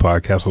Superpower Movie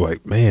Podcast. I was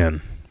like,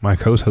 man, my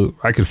co-host,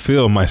 I could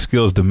feel my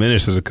skills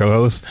diminish as a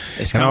co-host.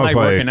 It's kind of like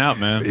working out,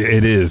 man.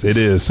 It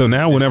is. So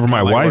now whenever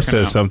my wife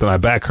says something, I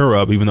back her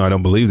up, even though I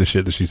don't believe the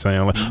shit that she's saying.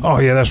 I'm like, oh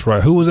yeah, that's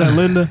right. Who was that,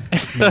 Linda?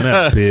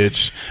 That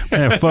bitch.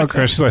 Man, fuck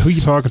her. She's like, who you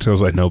talking to? I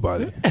was like,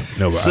 nobody.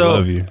 So, I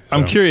love you. So.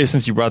 I'm curious,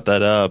 since you brought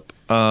that up,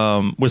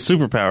 with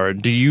Superpower,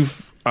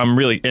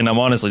 I'm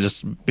honestly,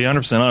 just be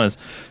 100% honest,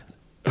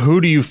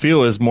 who do you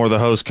feel is more the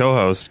host,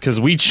 co-host? Because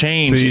we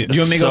changed do you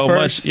want me to go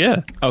first? Much.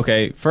 Yeah.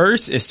 Okay.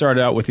 First, it started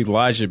out with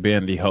Elijah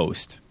being the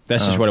host.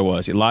 That's just what it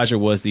was. Elijah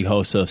was the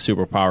host of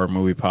Superpower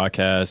Movie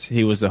Podcast.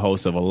 He was the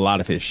host of a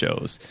lot of his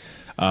shows.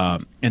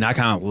 And I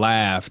kind of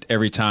laughed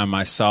every time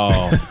I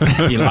saw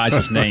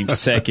Elijah's name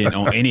second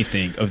on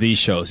anything of these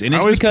shows. And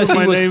it's because he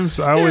was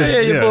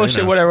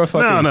bullshit, whatever.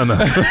 No.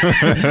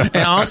 And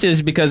honestly,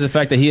 it's because of the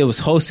fact that he was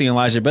hosting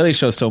Elijah Bailey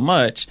show so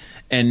much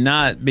and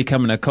not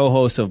becoming a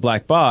co-host of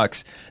Black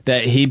Box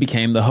that he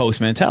became the host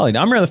mentality.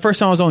 I remember the first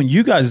time I was on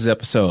you guys'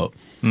 episode,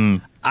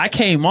 I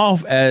came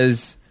off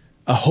as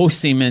a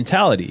hosting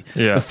mentality.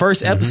 Yeah. The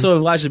first episode of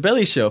Elijah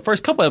Bailey show,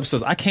 first couple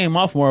episodes, I came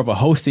off more of a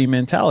hosting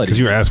mentality. Because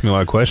you were asking me a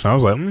lot of questions. I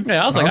was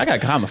like, I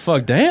got calm the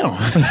fuck down.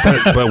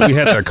 but we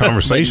had that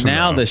conversation. But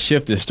now the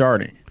shift is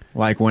starting.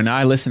 Like when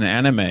I listen to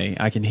anime,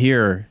 I can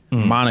hear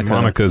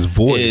Monica's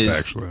voice.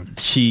 Actually,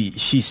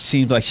 she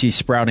seems like she's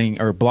sprouting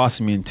or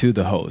blossoming into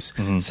the host.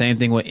 Same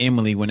thing with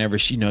Emily. Whenever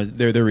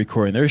they're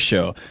recording their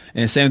show,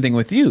 and same thing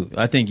with you.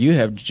 I think you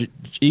have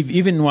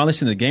even while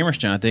listening to the Gamers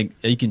Channel, I think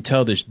you can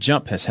tell this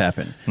jump has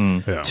happened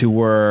to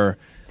where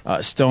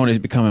Stone is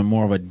becoming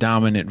more of a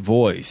dominant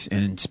voice,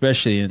 and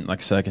especially in, like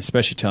I said, I can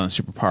especially tell in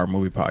Superpower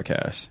Movie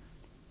Podcast.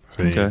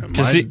 Okay,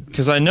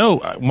 because I know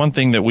one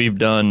thing that we've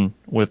done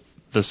with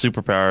the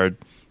Superpowered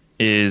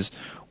is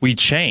we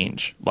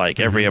change like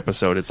every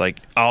episode. It's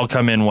like I'll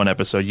come in one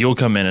episode, you'll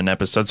come in an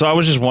episode. So I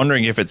was just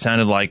wondering if it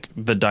sounded like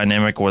the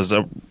dynamic was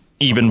a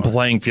even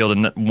playing field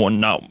and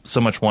not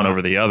so much one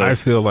over the other. I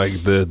feel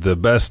like the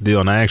best deal,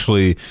 and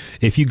actually,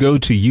 if you go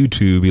to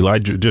YouTube,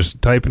 Elijah, just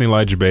type in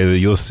Elijah Bailey,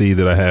 you'll see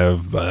that I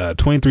have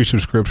 23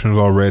 subscriptions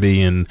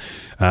already and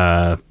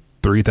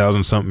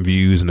 3,000 something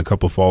views and a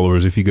couple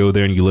followers. If you go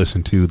there and you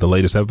listen to the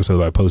latest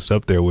episode I posted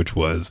up there, which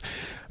was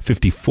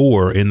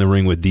 54 in the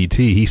ring with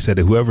DT, he said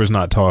that whoever's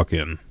not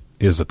talking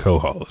is the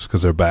co-host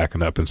because they're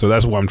backing up. And so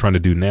that's what I'm trying to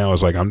do now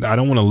is like I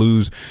don't want to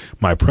lose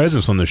my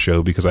presence on the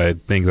show because I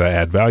think that I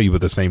add value, but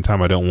at the same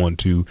time I don't want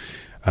to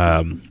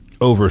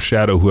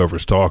overshadow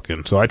whoever's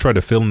talking. So I try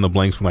to fill in the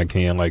blanks when I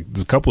can. Like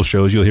there's a couple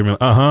shows you'll hear me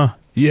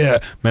Yeah,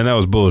 man, that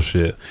was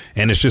bullshit.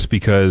 And it's just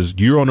because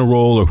you're on the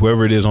roll or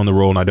whoever it is on the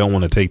roll, and I don't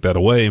want to take that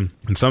away.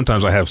 And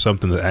sometimes I have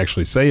something to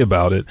actually say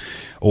about it,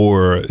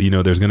 or, you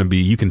know, there's going to be,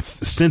 you can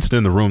sense it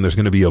in the room, there's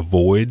going to be a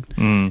void.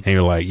 And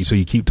you're like, so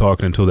you keep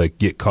talking until they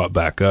get caught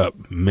back up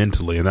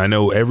mentally. And I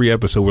know every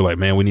episode we're like,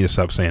 man, we need to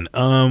stop saying,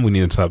 we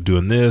need to stop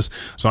doing this.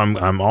 So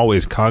I'm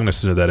always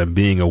cognizant of that and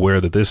being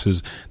aware that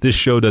this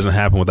show doesn't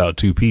happen without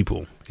two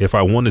people. If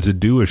I wanted to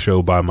do a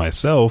show by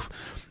myself,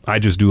 I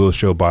just do a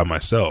show by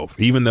myself.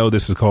 Even though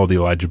this is called the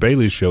Elijah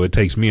Bailey Show, it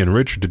takes me and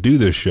Richard to do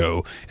this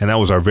show, and that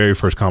was our very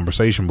first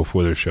conversation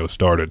before this show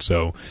started.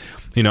 So,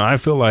 you know, I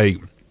feel like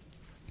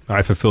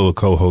I fulfill a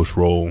co-host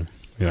role,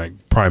 you know,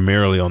 like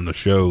primarily on the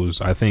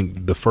shows. I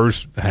think the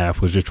first half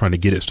was just trying to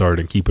get it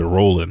started and keep it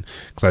rolling,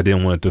 because I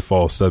didn't want it to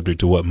fall subject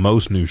to what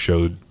most new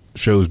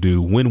shows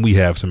do when we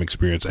have some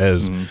experience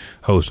as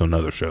hosts on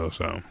other shows.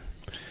 So.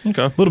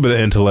 Okay. A little bit of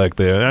intellect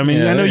there. I mean,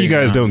 Yeah, I know you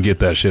guys go. don't get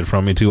that shit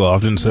from me too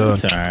often, so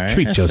That's all right.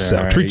 treat That's yourself.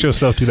 all right. Treat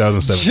yourself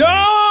 2017.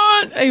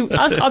 John! Hey,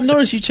 I've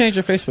noticed you changed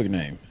your Facebook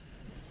name.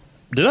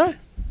 Did I?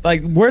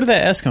 Like, where did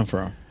that S come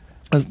from?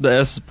 The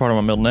S is part of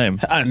my middle name.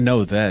 I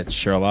know that,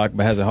 Sherlock,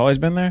 but has it always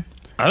been there?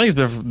 I think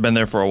it's been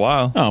there for a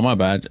while. Oh, my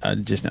bad. I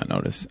just not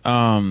noticed.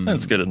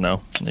 That's good to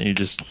know. You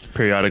just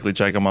periodically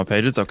check on my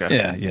page. It's okay.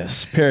 Yeah,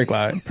 yes.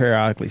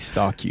 Periodically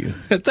stalk you.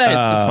 It's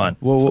fine.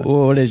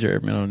 What is your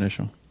middle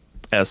initial?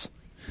 S.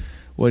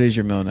 What is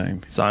your middle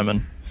name?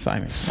 Simon.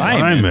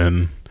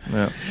 Simon.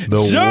 Yeah.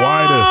 The widest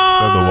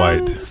of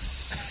the white.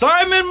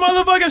 Simon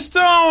motherfucking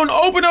Stone,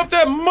 open up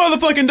that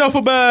motherfucking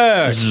duffel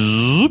bag.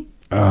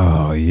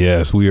 Oh,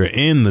 yes. We are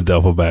in the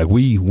duffel bag.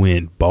 We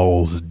went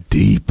balls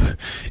deep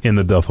in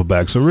the duffel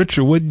bag. So,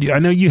 Richard, I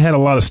know you had a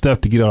lot of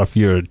stuff to get off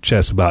your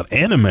chest about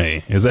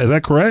anime. Is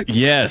that correct?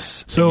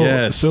 Yes. So,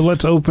 yes. so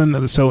let's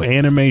open. So,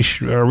 anime.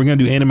 Are we going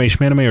to do anime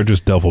schmanime or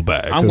just duffel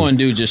bag? I'm going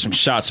to do just some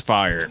shots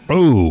fired.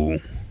 Oh,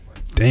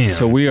 damn.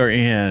 So we are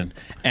in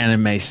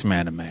anime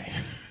smanime.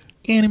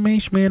 Anime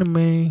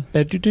schmanime.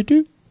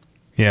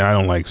 Yeah, I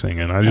don't like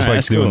singing. I just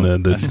like doing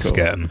the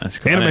scatting. That's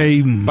cool.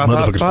 Anime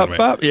motherfuckers. Bop,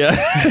 bop, yeah.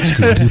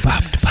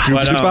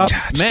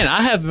 But, man,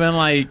 I have been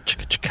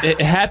like,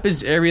 it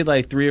happens every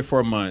like 3 or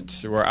 4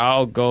 months where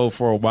I'll go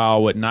for a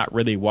while with not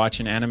really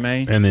watching anime.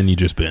 And then you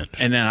just binge.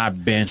 And then I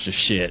binge the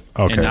shit.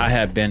 Okay. And I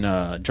have been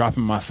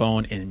dropping my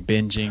phone and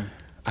binging.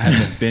 I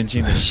have been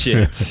binging the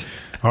shit.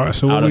 All right,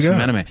 so what out we of some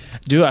got? anime.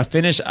 Dude, I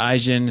finished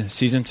Aijin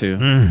season 2.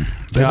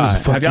 That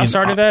is have y'all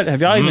started that? Have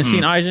y'all even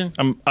seen Aijin?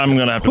 I'm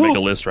going to have to make a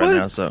list right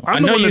now, so I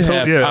know you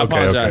have. I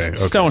apologize.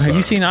 Stone, have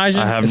you seen Aijin?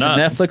 I have it's not.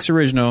 a Netflix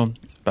original.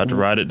 about to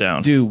write it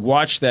down. Dude,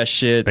 watch that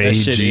shit. That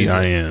shit is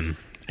AGIN.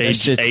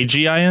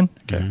 AGIN?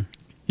 Okay.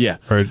 Yeah.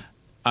 Or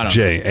I don't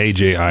J,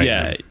 AJIN.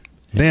 Yeah.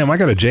 Damn, I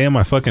got a J in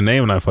my fucking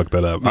name and I fucked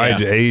that up. Yeah.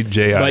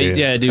 AJIN. But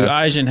yeah, dude,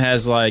 Aijin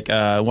has like what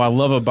I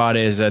love about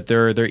it is that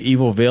they're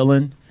evil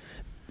villain.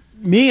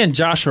 Me and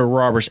Joshua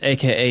Roberts,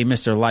 aka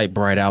Mr.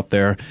 Lightbright out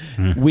there,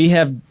 we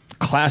have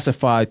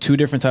classified 2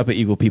 different type of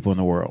evil people in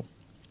the world.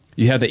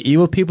 You have the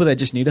evil people that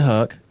just need a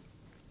hug.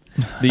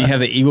 Then you have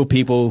the evil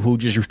people who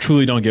just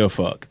truly don't give a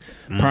fuck.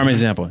 Prime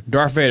example,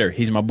 Darth Vader,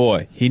 he's my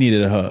boy. He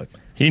needed a hug.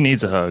 He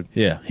needs a hug.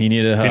 Yeah, he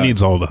needed a hug. He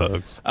needs all the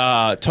hugs.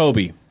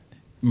 Toby,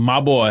 my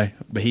boy,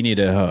 but he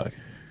needed a hug.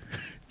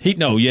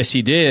 Yes,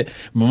 he did.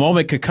 The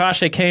moment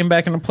Kakashi came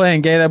back into play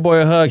and gave that boy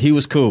a hug, he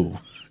was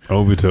cool.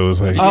 Obito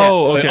was like,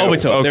 Oh, okay.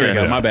 Obito. There we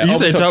go. Yeah. My bad. You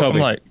say Obito, Toby, Toby.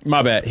 I'm like,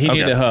 my bad. He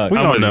needed a hug. we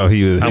don't know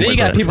he was. Then you with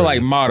got that people for-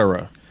 like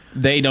Madara.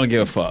 They don't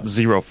give a fuck.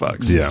 Zero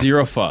fucks. Yeah.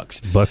 0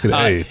 fucks. Bucket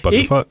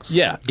fucks.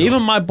 Yeah.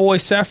 Even my boy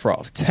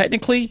Sephiroth.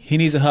 Technically, he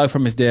needs a hug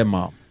from his dead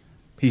mom.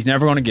 He's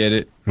never going to get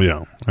it.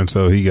 Yeah. And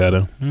so he got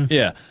a.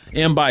 Yeah.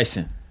 M.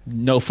 Bison.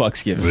 No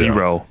fucks given.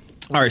 Zero.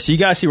 All right. So you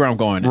guys see where I'm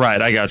going.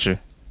 Right, I got you.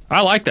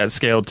 I like that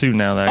scale too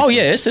now. That Oh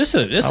yeah, it's a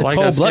like that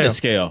cold-blooded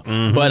scale.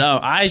 But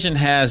Aijin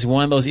has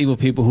one of those evil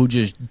people who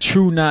just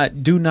do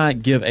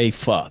not give a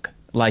fuck.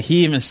 Like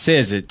he even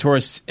says it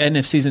towards end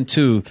of season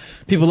 2.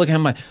 People look at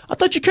him like, I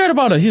thought you cared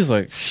about it. He's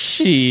like,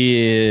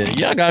 shit,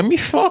 y'all got me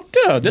fucked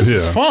up. This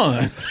was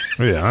fun.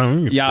 Yeah. I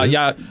mean,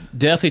 Y'all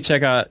definitely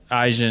check out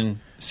Aijin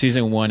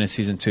season 1 and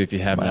season 2 if you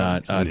have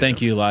not.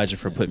 Thank you, Elijah,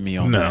 for putting me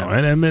on that.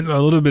 And I meant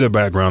a little bit of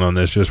background on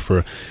this just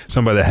for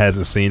somebody that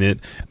hasn't seen it.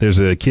 There's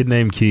a kid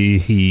named Key.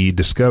 He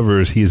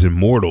discovers he's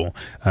immortal,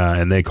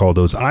 and they call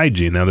those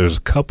IG. Now, there's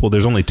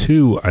only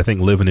 2, I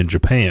think, living in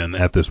Japan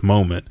at this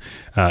moment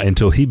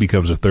until he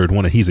becomes a third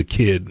one. And he's a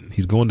kid.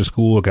 He's going to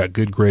school, got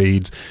good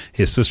grades.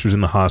 His sister's in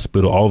the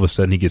hospital. All of a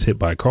sudden, he gets hit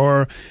by a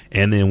car.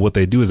 And then what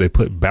they do is they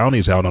put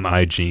bounties out on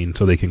IG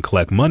so they can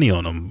collect money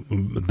on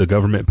him. The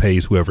government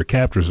pays whoever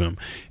captures him.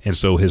 And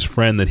so his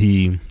friend that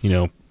he,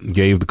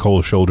 gave the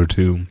cold shoulder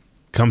to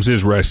comes to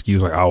his rescue.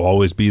 He's like, I'll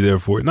always be there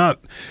for it. Not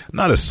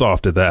as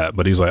soft as that,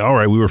 but he's like, all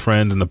right, we were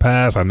friends in the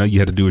past. I know you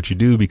had to do what you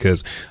do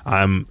because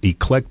I'm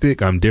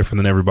eclectic. I'm different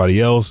than everybody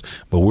else,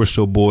 but we're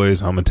still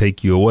boys. I'm going to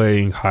take you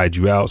away, hide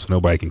you out so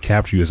nobody can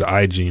capture you as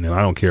IG. And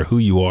I don't care who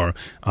you are.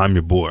 I'm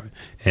your boy.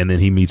 And then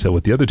he meets up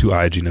with the other 2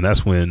 IG. And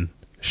that's when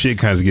shit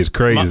kind of gets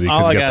crazy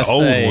because you got the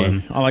old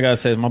one. All I got to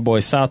say is my boy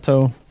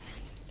Sato.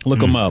 Look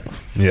them up.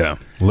 Yeah,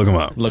 look them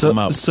up. Look them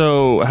up.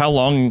 So how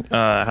long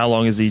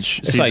is each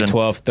It's season? like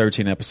 12,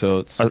 13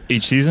 episodes.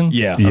 Each season?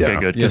 Yeah. Yeah. Okay,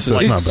 good. Yeah, 'Cause, so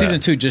like, not season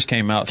bad. 2 just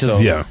came out. So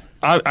Yeah.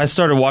 I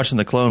started watching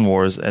the Clone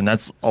Wars, and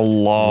that's a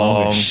Long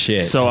long as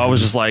shit. So I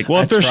was just like, well,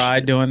 I if there's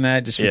tried doing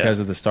that just Yeah. because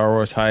of the Star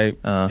Wars hype.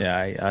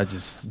 I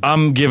just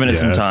I'm giving it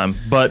some Yeah. time,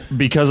 but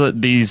because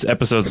these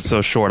episodes are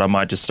so short, I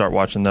might just start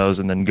watching those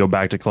and then go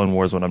back to Clone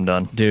Wars when I'm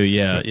done. do.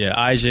 Yeah.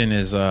 Aijin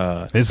is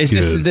It's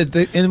good. and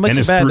it makes And it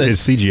it's, bad.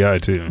 it's CGI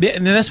too. Yeah,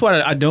 and that's what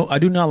I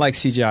do not like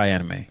CGI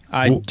anime.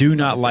 I do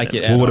not like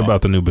it at Well, what all.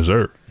 about the new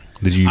Berserk?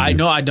 Did you? I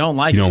know I don't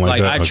like You don't it.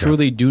 like Like that? I Okay.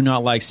 truly do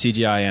not like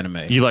CGI anime.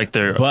 You like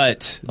their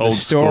But the old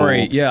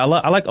story, school. yeah,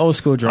 I like old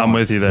school drama. I'm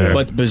with you there.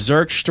 But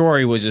Berserk's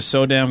story was just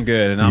so damn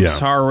good, and I'm Yeah.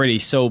 already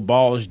so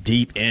balls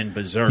deep in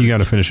Berserk. You got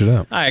to finish it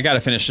up I got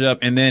to finish it up,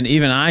 and then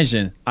even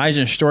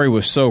Aijen's story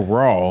was so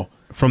raw.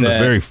 from the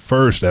that- very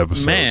first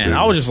episode. Man, too.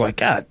 I was just like,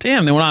 God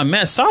damn! Then when I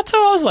met Sato,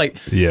 I was like,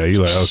 Yeah,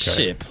 you like okay.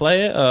 shit,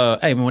 play it.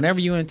 Hey, whenever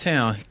you in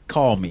town,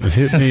 call me.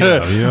 Hit me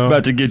up. You know?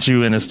 about to get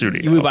you in a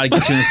studio. We about to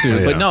get you in the studio,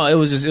 Yeah. but no, it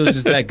was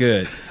just that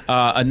good.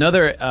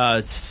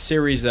 Another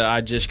series that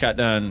I just got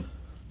done.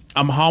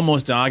 I'm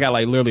almost done. I got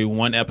like literally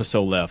one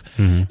episode left.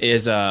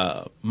 Is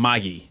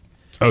Magi.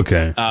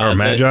 Okay. Or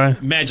Magi.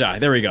 Magi.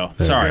 There we go.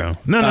 There Sorry. we go.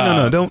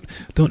 No.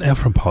 Don't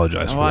ever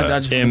apologize for I that.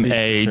 just wanna be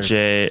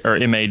MAJ or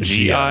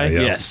MAGI. Yeah.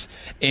 Yes.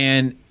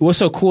 And what's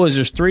so cool is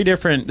it's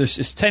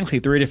technically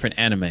three different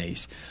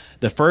animes.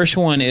 The first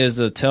one is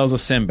the Tales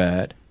of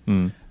Sinbad.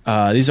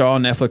 These are all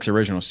Netflix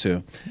originals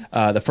too.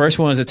 The first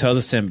one is the Tales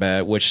of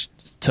Sinbad, which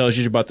tells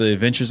you about the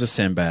adventures of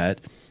Sinbad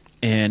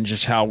and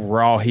just how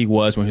raw he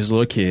was when he was a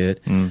little kid.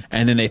 And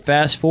then they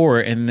fast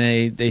forward and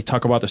they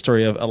talk about the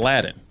story of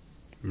Aladdin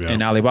Yeah.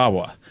 and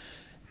Alibaba.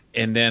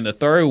 And then the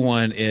third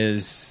one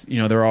is,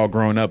 they're all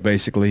grown up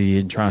basically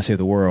and trying to save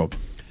the world.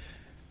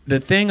 The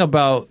thing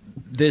about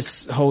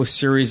this whole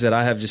series that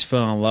I have just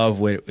fell in love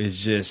with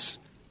is just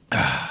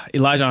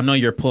Elijah, I know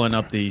you're pulling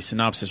up the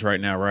synopsis right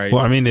now, right?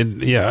 Well, I mean,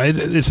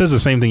 it says the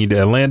same thing you did.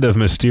 A land of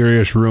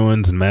mysterious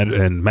ruins and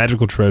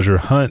magical treasure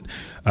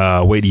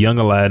wait young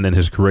Aladdin and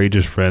his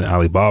courageous friend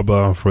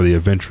Alibaba for the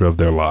adventure of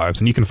their lives.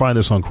 And you can find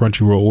this on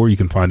Crunchyroll or you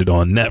can find it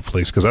on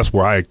Netflix because that's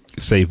where I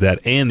saved that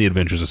and the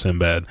adventures of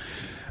Sinbad.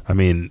 I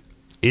mean,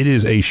 it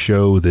is a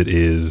show that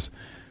is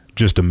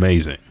just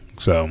amazing.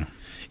 So,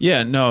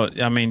 yeah, no,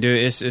 I mean, dude,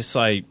 it's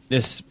like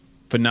it's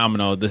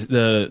phenomenal.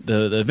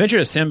 The Adventure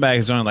of Sinbad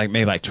is only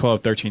maybe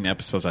 12, 13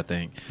 episodes, I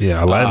think.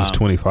 yeah, Aladdin's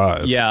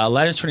 25. Yeah,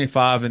 Aladdin's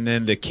 25, and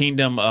then the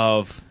Kingdom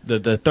of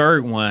the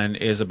third one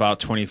is about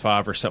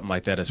 25 or something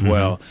like that as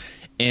well.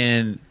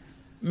 And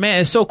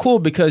man, it's so cool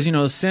because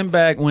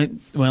Sinbad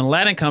when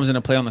Aladdin comes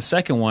into play on the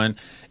second one,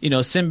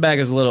 Sinbad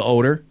is a little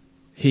older.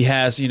 He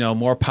has,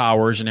 more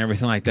powers and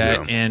everything like that.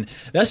 Yeah. And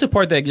that's the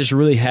part that just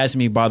really has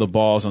me by the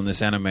balls on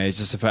this anime is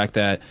just the fact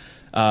that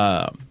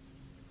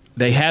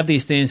they have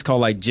these things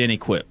called genie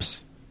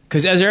quips.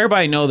 Because as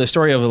everybody knows, the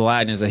story of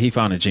Aladdin is that he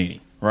found a genie,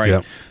 right?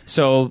 Yep.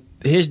 So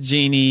his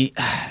genie,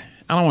 I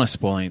don't want to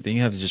spoil anything.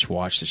 You have to just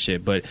watch the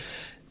shit. But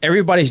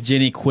everybody's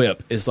genie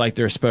quip is like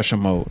their special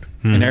mode.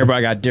 And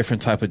everybody got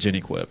different type of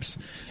genie quips.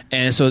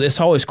 And so it's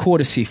always cool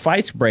to see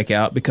fights break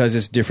out because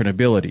it's different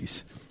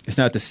abilities. It's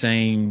not the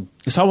same.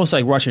 It's almost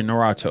like watching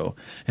Naruto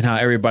and how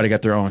everybody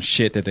got their own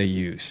shit that they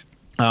use.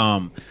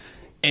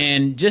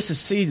 And just to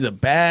see the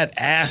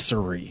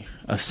badassery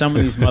of some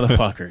of these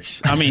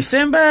motherfuckers. I mean,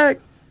 Sinbad,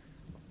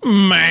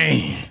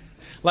 man.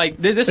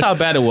 This is how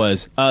bad it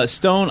was.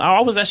 Stone, I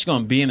was actually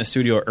going to be in the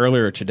studio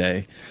earlier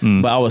today,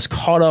 but I was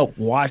caught up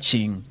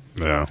watching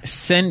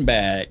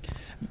Sinbad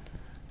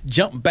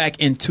jump back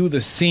into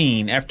the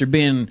scene after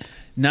being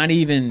not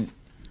even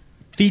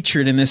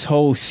featured in this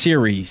whole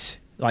series.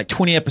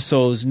 20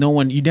 episodes,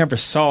 you never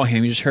saw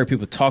him. You just heard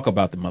people talk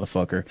about the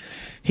motherfucker.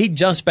 He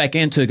jumps back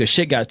into it because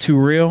shit got too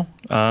real.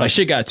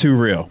 Shit got too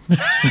real.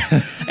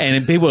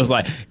 And people was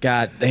like,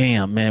 God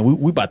damn, man,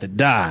 we about to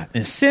die.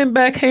 And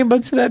Sinbad came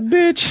back to that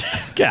bitch.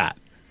 God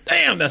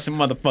damn, that's a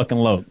motherfucking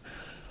low.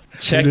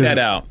 Check that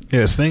out.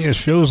 Yeah, it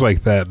shows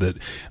like that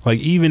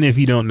even if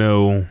you don't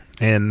know,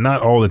 and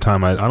not all the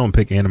time, I don't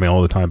pick anime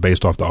all the time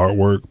based off the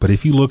artwork, but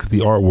if you look at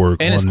the artwork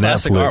And on it's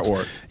classic Netflix,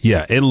 artwork.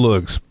 Yeah, it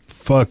looks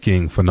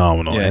fucking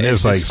phenomenal. Yeah, and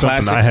it's something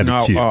classic I had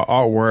to cue.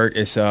 artwork.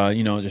 It's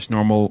just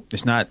normal.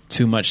 It's not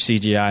too much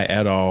CGI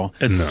at all.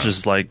 It's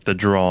just like the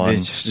drawn.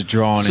 It's just a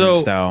drawn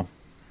in style.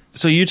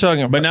 So you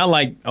talking about, But not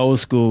like old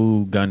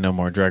school Gundam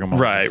or Dragon Ball.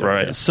 right.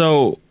 Yeah.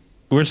 So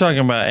we're talking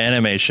about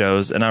anime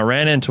shows, and I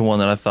ran into one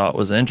that I thought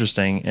was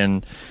interesting,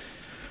 and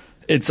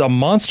it's a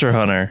Monster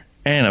Hunter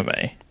anime.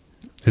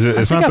 Is it?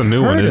 It's not the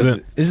new one, is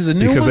it? Is it the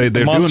new because one?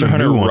 they're Monster doing a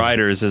Hunter new one.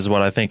 Riders is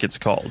what I think it's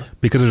called.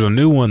 Because there's a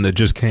new one that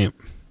just came.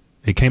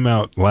 It came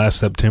out last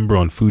September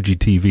on Fuji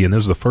TV, and this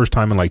was the first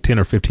time in 10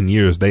 or 15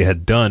 years they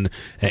had done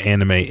an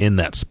anime in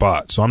that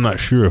spot. So I'm not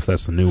sure if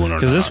that's the new one or not.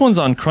 Because this one's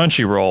on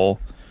Crunchyroll,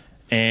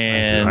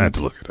 and I have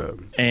to look it up.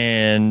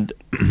 and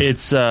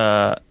it's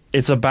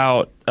it's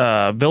about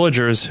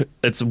villagers.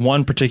 It's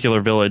one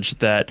particular village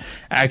that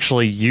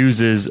actually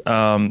uses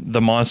the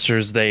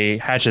monsters they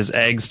hatch as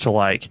eggs to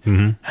like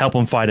help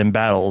them fight in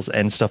battles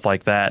and stuff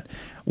like that.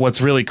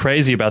 What's really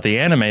crazy about the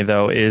anime,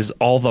 though, is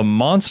all the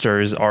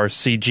monsters are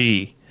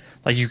CG.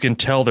 Like, you can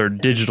tell they're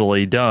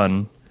digitally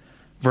done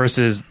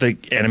versus the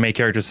anime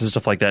characters and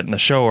stuff like that in the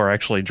show are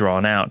actually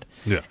drawn out.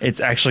 Yeah. It's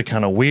actually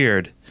kind of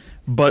weird.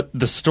 But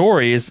the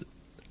story is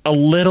a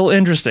little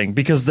interesting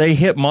because they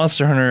hit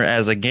Monster Hunter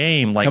as a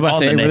game. Like, How about on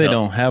say the it really nail.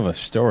 don't have a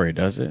story,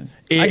 does it?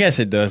 I guess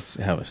it does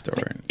have a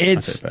story.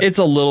 It's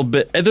a little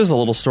bit. There's a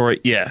little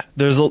story. Yeah,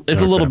 it's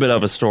a little bit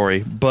of a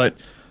story, but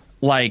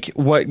like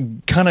what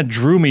kind of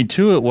drew me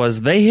to it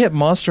was they hit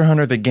Monster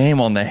Hunter the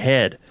game on the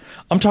head.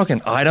 I'm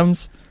talking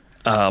items,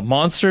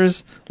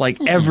 monsters, like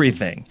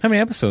everything. How many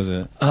episodes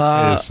is it?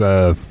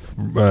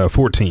 It's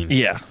 14.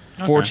 Yeah.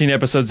 14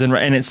 episodes in,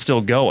 and it's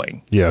still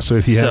going. Yeah, so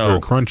if you have your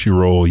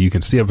Crunchyroll, you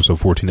can see episode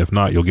 14. If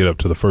not, you'll get up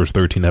to the first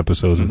 13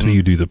 episodes until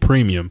you do the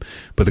premium.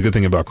 But the good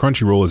thing about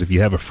Crunchyroll is if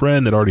you have a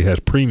friend that already has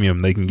premium,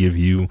 they can give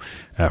you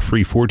a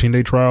free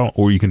 14-day trial,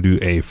 or you can do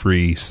a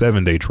free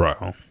 7-day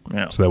trial.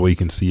 Yeah. So that way you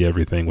can see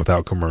everything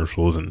without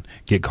commercials and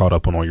get caught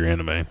up on all your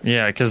anime.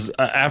 Yeah, because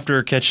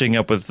after catching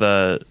up with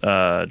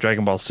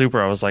Dragon Ball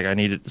Super, I was like, I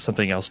needed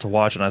something else to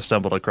watch, and I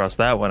stumbled across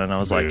that one, and I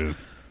was like,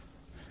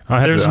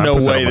 there's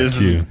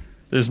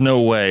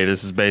no way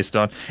this is based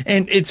on.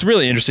 And it's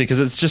really interesting because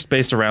it's just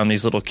based around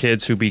these little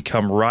kids who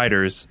become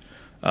riders,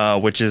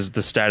 which is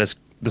the status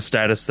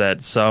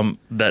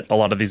that a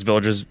lot of these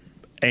villagers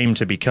aim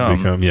to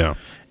become. Yeah.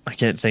 I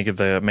can't think of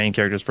the main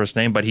character's first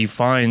name, but he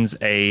finds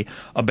a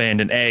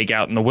abandoned egg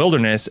out in the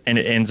wilderness, and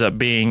it ends up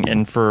being,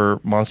 and for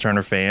Monster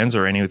Hunter fans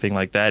or anything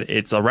like that,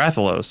 it's a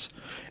Rathalos.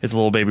 It's a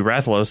little baby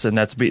Rathalos, and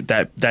that's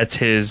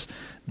his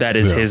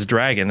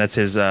dragon. That's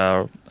his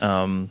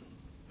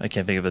I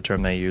can't think of the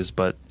term they use,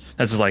 but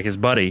that's like his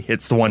buddy.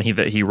 It's the one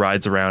that he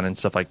rides around and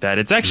stuff like that.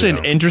 It's actually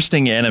an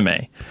interesting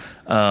anime.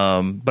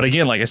 But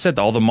again, like I said,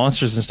 all the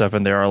monsters and stuff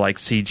in there are like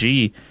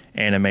CG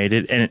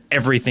animated, and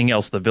everything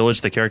else, the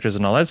village, the characters,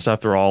 and all that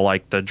stuff, they're all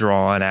like the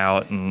drawn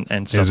out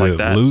and stuff like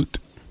that. Loot.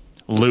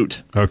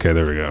 Okay,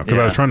 there we go. Because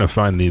I was trying to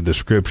find the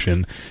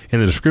description. In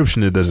the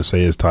description, it doesn't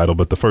say his title,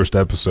 but the first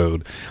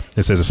episode,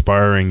 it says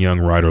aspiring young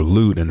writer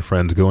Loot and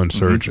friends go in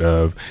search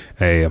of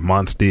a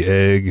monster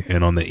egg,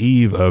 and on the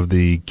eve of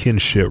the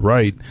kinship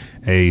rite,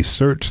 a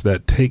search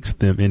that takes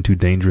them into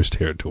dangerous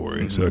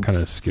territory. So it kind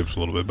of skips a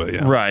little bit, but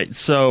yeah. Right.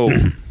 So,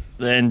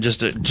 and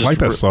just like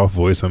that soft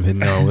voice I'm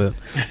hitting all with.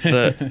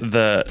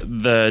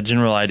 the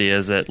general idea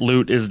is that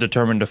Loot is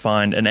determined to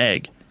find an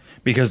egg,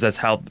 because that's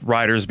how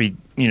riders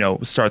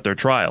start their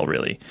trial,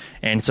 really.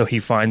 And so he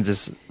finds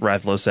this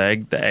Rathalos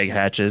egg, the egg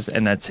hatches,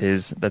 and that's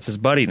his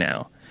buddy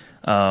now.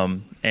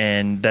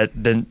 And that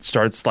then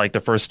starts like the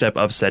first step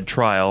of said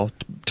trial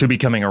to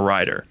becoming a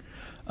rider.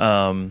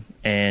 So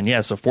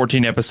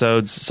 14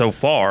 episodes so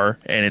far,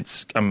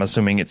 and I'm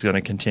assuming it's going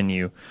to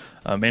continue.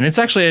 And it's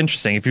actually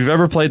interesting. If you've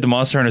ever played the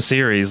Monster Hunter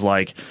series,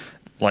 like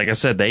I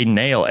said, they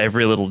nail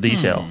every little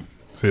detail.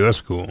 See,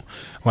 that's cool.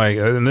 Like,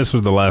 and this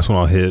was the last one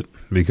I'll hit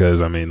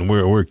because I mean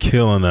we're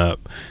killing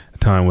up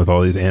time with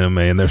all these anime,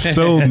 and there's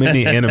so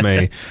many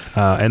anime.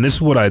 And this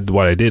is what I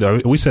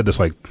did. We said this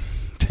like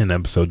 10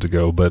 episodes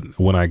ago, but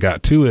when I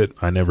got to it,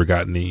 I never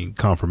got any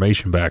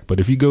confirmation back. But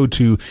if you go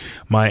to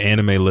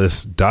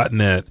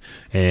myanimelist.net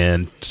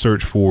and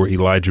search for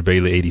Elijah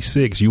Bailey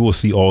 86, you will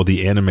see all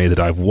the anime that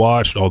I've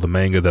watched, all the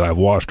manga that I've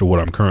watched, or what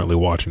I'm currently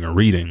watching or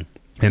reading.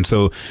 And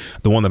so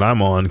the one that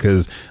I'm on,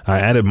 because I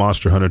added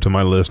Monster Hunter to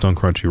my list on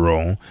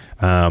Crunchyroll,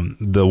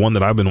 the one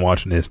that I've been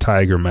watching is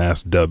Tiger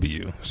Mask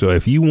W. So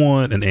if you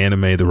want an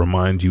anime that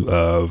reminds you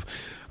of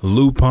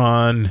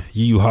Lupin,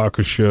 Yu Yu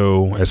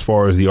Hakusho, as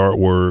far as the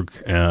artwork,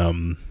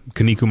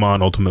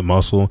 Kinnikuman, Ultimate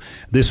Muscle,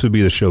 this would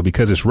be the show,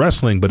 because it's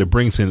wrestling, but it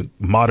brings in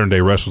modern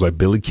day wrestlers like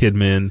Billy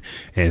Kidman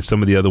and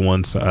some of the other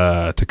ones,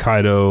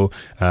 Takedo,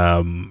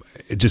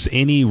 just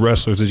any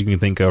wrestlers that you can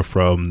think of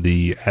from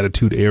the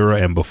Attitude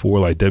Era and before,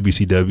 like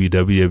WCW,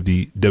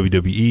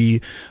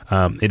 WWE.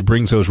 It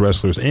brings those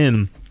wrestlers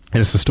in. And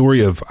it's a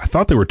story of, I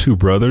thought they were two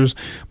brothers,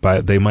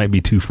 but they might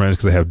be two friends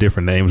because they have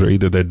different names, or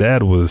either their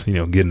dad was,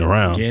 getting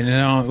around. Getting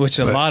on, which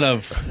a lot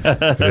of,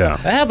 that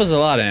happens a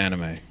lot of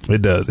anime.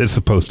 It does. It's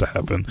supposed to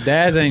happen.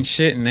 Dads ain't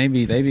shit, and they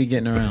be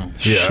getting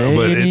around. Yeah,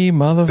 shady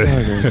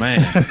motherfuckers,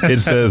 man. It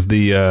says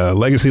the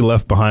legacy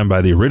left behind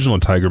by the original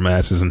Tiger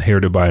Mask is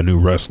inherited by a new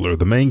wrestler.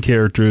 The main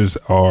characters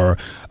are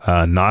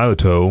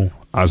Naoto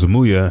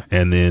Azumuya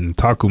and then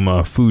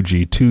Takuma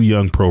Fuji, two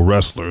young pro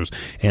wrestlers,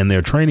 and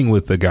they're training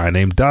with a guy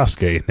named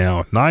Daisuke.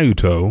 Now,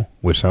 Naruto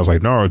which sounds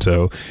like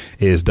Naruto,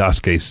 is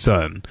Dasuke's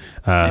son.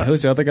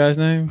 Who's the other guy's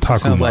name? Takuma.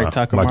 Sounds like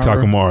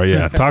Takumara,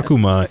 yeah.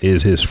 Takuma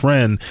is his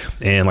friend,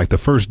 and like the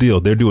first deal,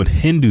 they're doing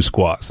Hindu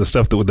squats, the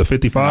stuff that with the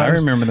 55. I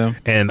remember them.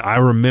 And I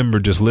remember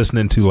just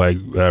listening to like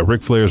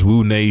Ric Flair's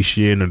Wu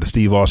Nation or the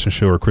Steve Austin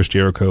show or Chris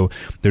Jericho.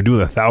 They're doing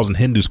 1,000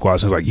 Hindu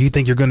squats. I was like, you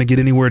think you're going to get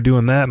anywhere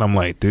doing that? And I'm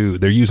like,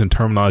 dude, they're using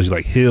terminology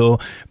like heel,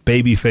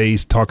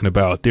 babyface, talking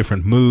about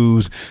different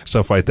moves,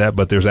 stuff like that.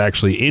 But there's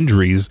actually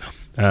injuries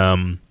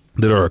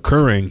that are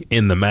occurring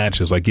in the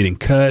matches, like getting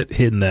cut,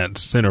 hitting that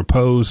center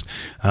post,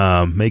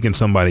 making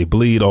somebody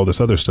bleed, all this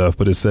other stuff.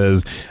 But it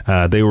says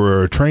they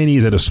were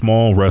trainees at a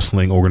small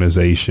wrestling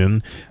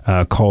organization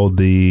called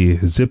the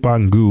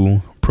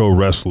Zippangu Pro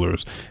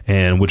Wrestlers,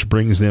 and which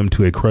brings them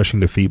to a crushing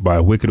defeat by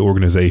a wicked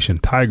organization,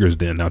 Tiger's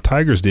Den. Now,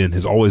 Tiger's Den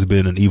has always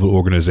been an evil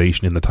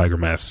organization in the Tiger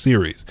Mask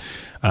series.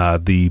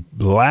 The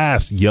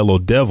last Yellow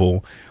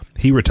Devil,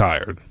 he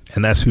retired,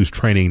 and that's who's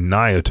training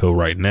Naoto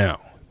right now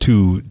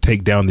to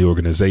take down the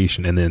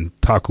organization. And then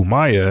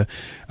Takumaya,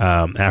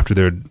 after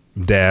their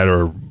dad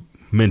or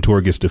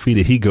mentor gets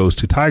defeated, he goes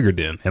to Tiger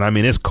Den. And I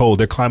mean, it's cold.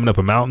 They're climbing up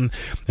a mountain,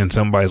 and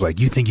somebody's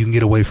like, you think you can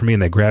get away from me?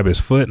 And they grab his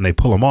foot and they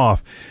pull him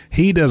off.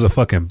 He does a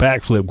fucking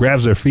backflip,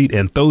 grabs their feet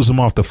and throws them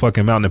off the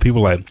fucking mountain. And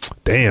people are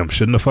like, damn,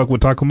 shouldn't have fucked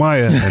with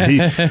Takumaya.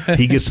 And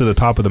he gets to the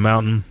top of the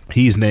mountain.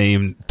 He's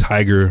named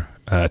Tiger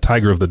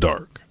of the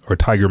Dark, or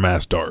Tiger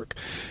Mask Dark.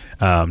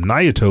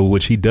 Naoto,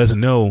 which he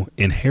doesn't know,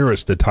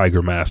 inherits the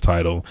Tiger Mask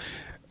title,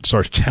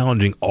 starts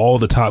challenging all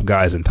the top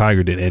guys in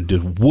Tiger Den and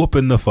just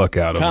whooping the fuck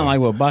out of them. Kind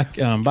of like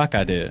what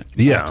Baka did.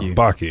 Yeah,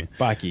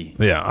 Baki.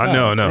 Yeah, I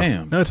know.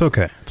 Damn. No, it's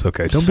okay. It's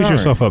okay. Don't beat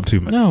yourself up too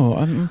much. No,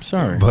 I'm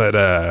sorry. But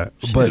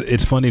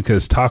it's funny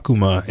because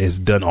Takuma has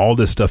done all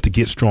this stuff to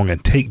get strong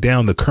and take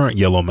down the current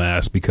Yellow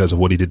Mask because of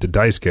what he did to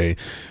Daisuke.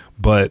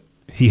 But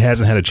he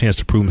hasn't had a chance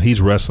to prove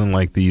he's wrestling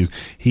like these.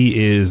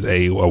 He is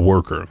a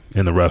worker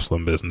in the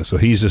wrestling business, so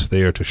he's just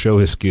there to show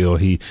his skill.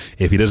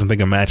 If he doesn't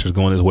think a match is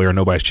going his way or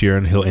nobody's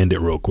cheering, he'll end it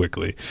real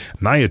quickly.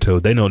 Naoto,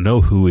 they don't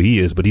know who he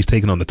is, but he's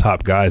taking on the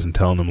top guys and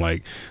telling them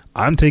like,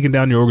 I'm taking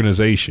down your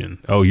organization.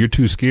 Oh, you're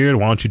too scared?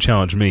 Why don't you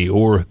challenge me?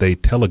 Or they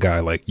tell a guy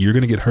like, you're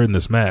going to get hurt in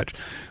this match.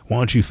 Why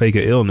don't you fake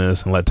an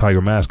illness and let Tiger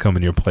Mask come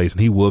in your place?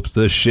 And he whoops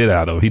the shit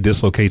out of him. He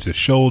dislocates his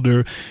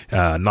shoulder,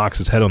 knocks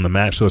his head on the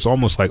mat. So it's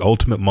almost like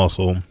Ultimate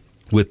Muscle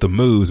with the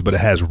moves, but it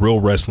has real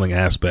wrestling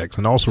aspects,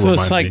 and also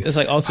it's like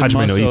Ultimate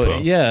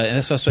Muscle, yeah. And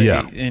that's what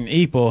and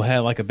Ippo had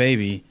like a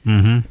baby,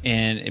 and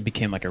it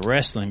became like a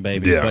wrestling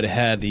baby, but it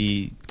had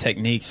the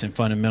techniques and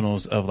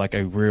fundamentals of like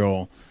a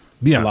real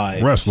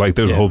life. Like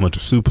there's a whole bunch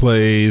of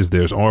suplees,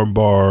 there's arm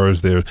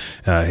bars, there's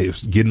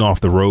getting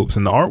off the ropes,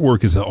 and the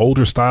artwork is an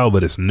older style,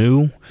 but it's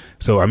new.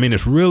 So I mean,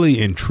 it's really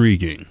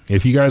intriguing.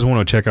 If you guys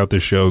want to check out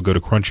this show, go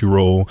to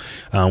Crunchyroll.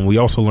 We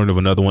also learned of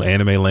another one,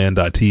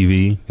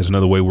 AnimeLand.tv. It's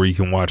another way where you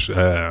can watch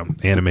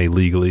anime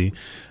legally.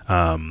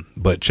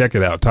 But check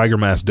it out, Tiger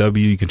Mask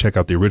W. You can check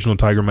out the original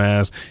Tiger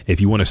Mask if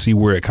you want to see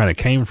where it kind of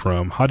came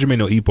from. Hajime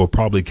no Ippo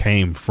probably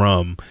came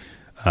from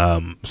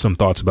some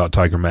thoughts about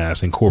Tiger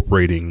Mask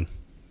incorporating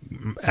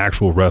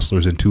actual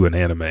wrestlers into an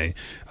anime,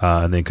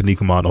 and then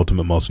Kinnikuman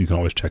Ultimate Muscle, you can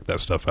always check that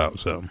stuff out.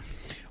 So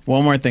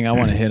one more thing I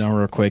want to hit on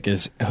real quick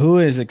is, who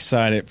is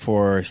excited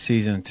for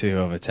season 2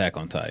 of Attack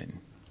on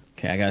Titan?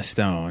 Okay, I got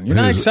Stone. You're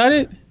not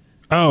excited?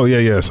 Oh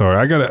yeah. Sorry,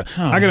 I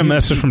got a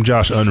message from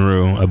Josh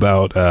Unruh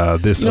about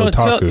this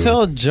otaku.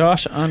 Tell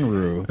Josh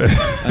Unruh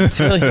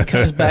until he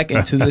comes back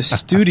into the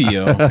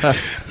studio,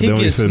 he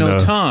gets no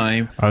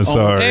time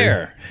on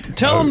air.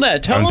 Tell him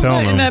that. Tell him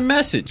that in that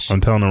message.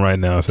 I'm telling him right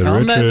now. I said, tell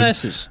him Richard that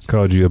message.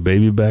 Called you a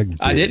baby back bitch.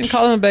 I didn't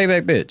call him a baby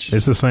back bitch.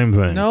 It's the same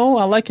thing. No,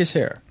 I like his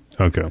hair.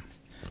 Okay.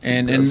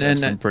 And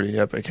some pretty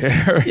epic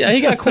hair. Yeah,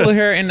 he got cool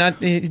hair,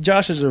 and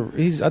Josh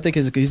is I think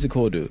he's a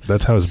cool dude.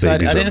 That's how his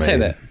babies are I didn't say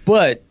that,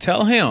 but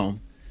tell him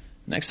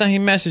next time he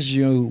messages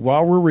you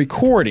while we're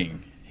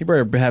recording, he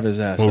better have his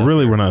ass. Well,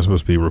 really, we're not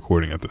supposed to be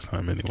recording at this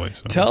time anyway.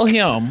 So. Tell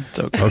him. It's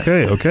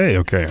okay.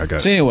 Okay. I got it.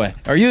 So anyway,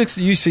 are you?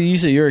 You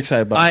say you're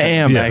excited about? I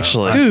am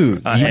actually,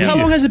 dude. How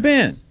long has it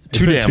been?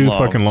 Too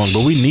fucking long.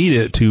 But we need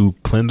it to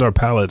cleanse our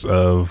palates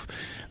of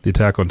the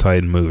Attack on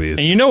Titan movies.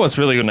 And you know what's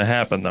really going to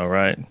happen, though,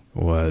 right?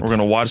 What? We're going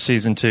to watch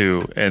season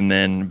 2 and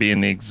then be in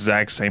the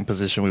exact same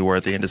position we were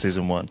at the end of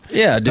season 1.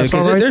 Yeah, dude.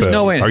 Because there's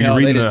no way in hell.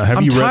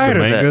 Have you read the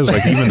mangas?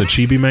 Like even the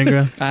chibi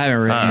manga? I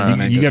haven't read any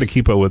mangas. You got to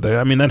keep up with that.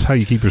 I mean, that's how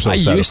you keep yourself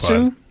satisfied. I used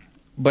to,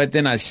 but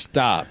then I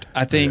stopped.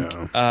 I think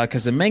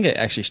because the manga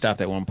actually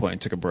stopped at one point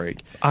and took a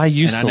break. I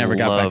never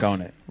got back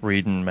on it.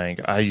 Reading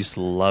manga. I used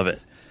to love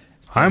it.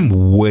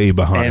 I'm way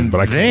behind,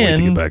 but I can't wait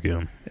to get back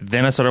in.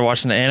 Then I started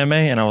watching the anime,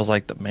 and I was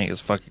like, the manga's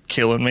fucking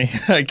killing me.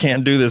 I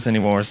can't do this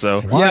anymore.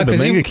 So why? The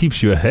manga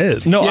keeps you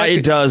ahead. No,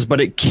 it does,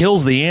 but it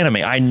kills the anime.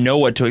 I know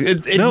what to.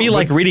 It'd be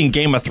like reading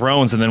Game of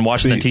Thrones and then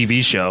watching the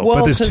TV show.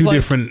 But there's two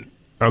different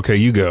Okay,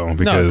 you go.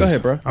 Because go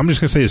ahead, bro. I'm just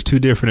going to say it's two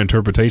different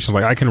interpretations.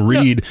 Like, I can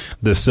read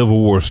the Civil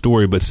War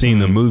story, but seeing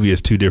the movie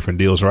is two different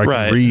deals. Or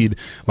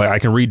I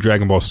can read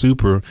Dragon Ball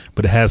Super,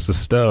 but it has the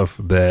stuff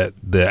that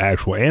the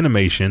actual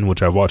animation,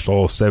 which I've watched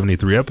all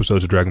 73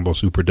 episodes of Dragon Ball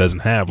Super, doesn't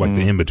have, like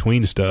the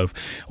in-between stuff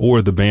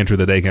or the banter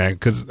that they can.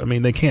 Because, I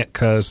mean, they can't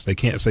cuss. They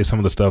can't say some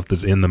of the stuff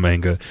that's in the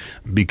manga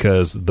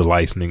because the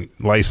licensing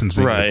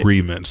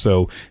agreement.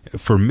 So,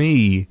 for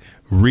me,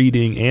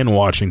 reading and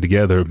watching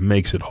together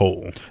makes it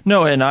whole.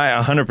 No, and I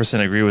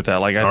 100% agree with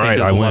that. Like, I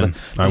think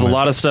there's a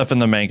lot of stuff in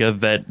the manga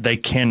that they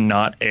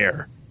cannot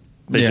air.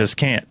 They just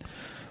can't.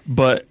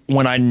 But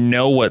when I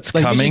know what's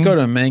coming, you should go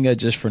to manga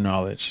just for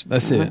knowledge.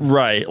 That's it.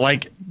 Right.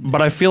 Like,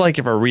 but I feel like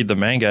if I read the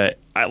manga,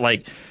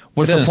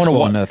 what's the point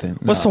of nothing?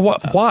 What's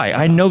why?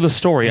 I know the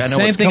story. I know what's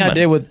coming. Same thing I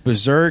did with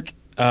Berserk,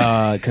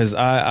 because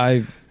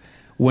I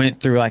went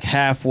through like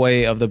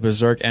halfway of the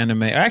Berserk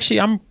anime. Actually,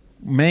 I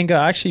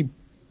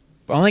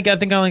only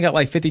got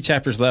like 50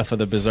 chapters left of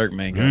the Berserk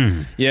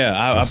manga.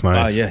 That's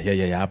nice.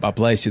 I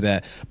blazed through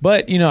that.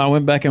 But I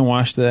went back and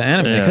watched the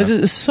anime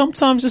because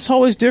sometimes it's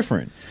always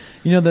different.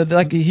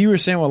 Like you were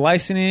saying with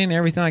licensing and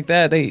everything like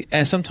that.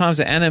 And sometimes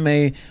the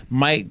anime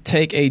might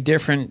take a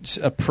different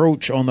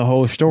approach on the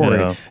whole story.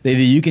 Yeah. That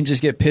you can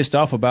just get pissed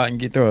off about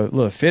and throw a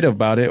little fit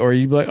about it, or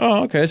you'd be like,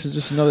 oh, okay, this is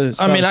just another.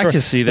 I can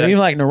see that. But even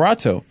like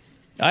Naruto.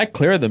 I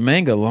cleared the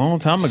manga a long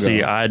time ago.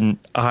 See,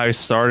 I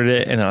started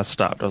it and then I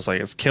stopped. I was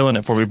like, it's killing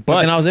it for me. But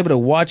then I was able to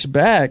watch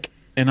back,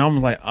 and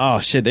I'm like, oh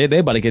shit, they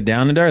about to get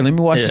down and dirty. Let me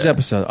watch this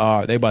episode.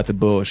 Oh, they about to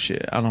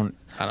bullshit. I don't.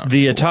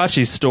 The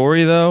Itachi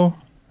story though,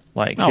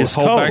 like his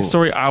whole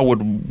backstory, I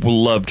would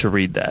love to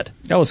read that.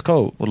 That was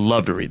cool. Would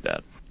love to read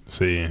that.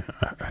 See,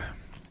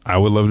 I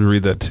would love to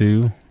read that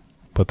too.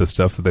 But the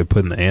stuff that they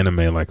put in the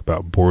anime, like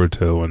about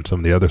Boruto and some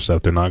of the other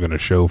stuff, they're not going to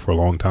show for a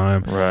long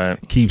time. Right.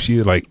 Keeps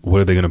you like,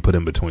 what are they going to put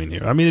in between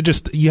here? I mean,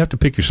 you have to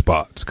pick your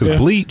spots because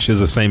Bleach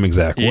is the same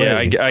exact way. Yeah,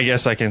 I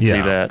guess I can see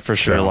that for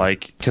sure.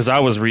 Like, because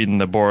I was reading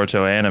the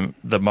Boruto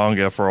the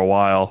manga for a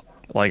while.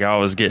 Like, I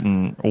was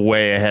getting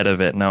way ahead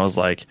of it, and I was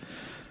like,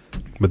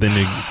 but then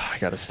I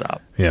got to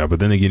stop. Yeah, but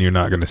then again, you're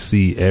not going to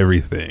see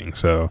everything.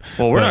 So,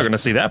 we're not going to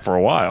see that for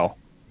a while.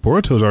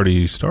 Boruto's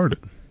already started,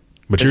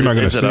 but you're not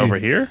going to see it over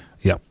here.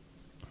 Yeah.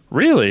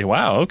 Really?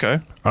 Wow,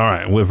 okay. All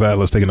right, with that,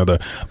 let's take another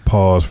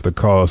pause for the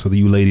cause so that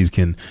you ladies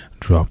can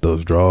drop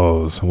those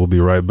draws. And we'll be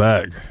right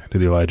back to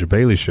the Elijah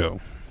Bailey Show.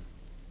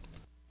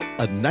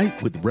 A Night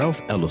with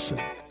Ralph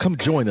Ellison. Come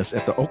join us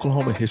at the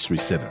Oklahoma History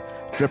Center,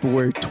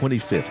 February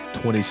 25th,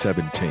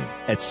 2017,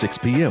 at 6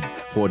 p.m.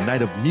 for a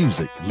night of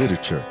music,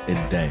 literature,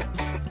 and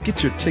dance.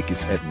 Get your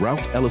tickets at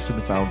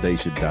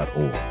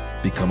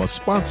ralphellisonfoundation.org. Become a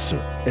sponsor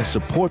and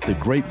support the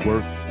great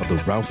work of the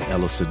Ralph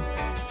Ellison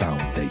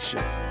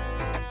Foundation.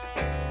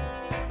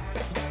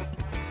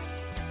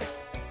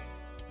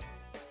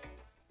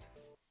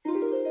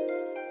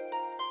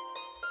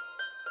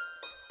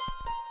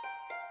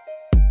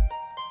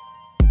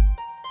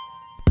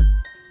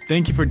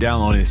 Thank you for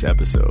downloading this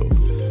episode.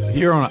 If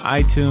you're on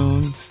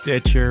iTunes,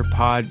 Stitcher,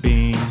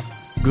 Podbean,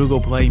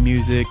 Google Play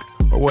Music,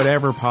 or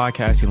whatever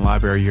podcasting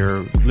library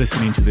you're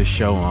listening to this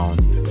show on,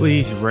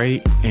 please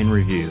rate and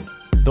review.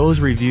 Those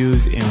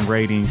reviews and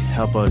ratings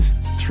help us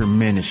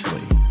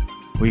tremendously.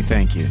 We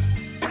thank you.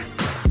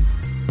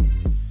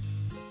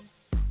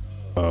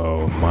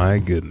 Oh my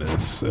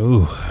goodness.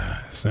 Ooh,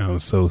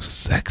 sounds so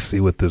sexy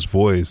with this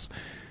voice.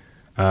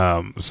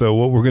 So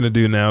what we're going to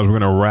do now is we're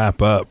going to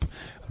wrap up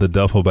the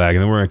duffel bag,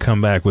 and then we're going to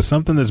come back with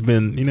something that's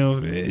been,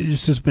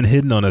 it's just been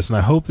hidden on us, and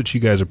I hope that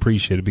you guys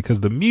appreciate it because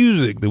the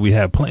music that we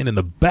have playing in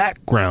the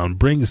background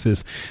brings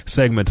this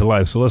segment to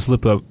life. So let's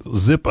zip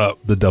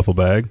up the duffel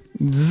bag.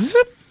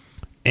 Zip.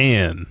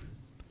 And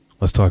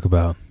let's talk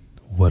about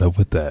what up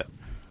with that.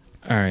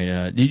 All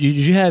right. Did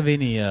you have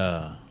any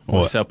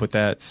what's up with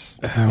that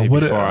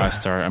before I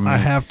start? I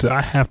have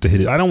to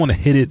hit it. I don't want to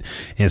hit it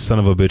in son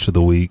of a bitch of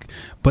the week,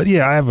 but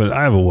yeah, I have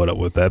a what up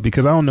with that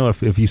because I don't know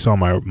if you saw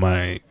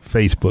my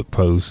Facebook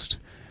post.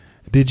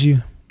 Did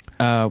you?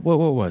 What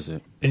was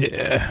it?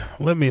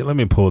 Let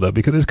me pull it up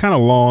because it's kind of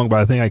long, but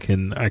I think I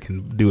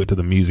can do it to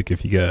the music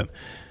if you got.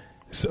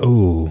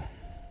 So,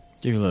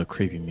 give you a little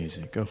creepy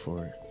music. Go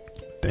for it.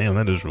 Damn,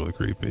 that is really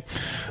creepy.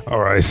 All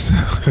right. So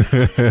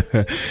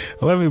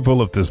let me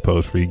pull up this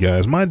post for you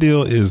guys. My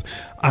deal is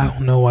I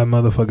don't know why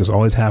motherfuckers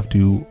always have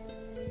to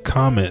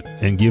comment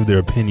and give their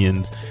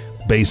opinions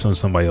based on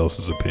somebody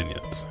else's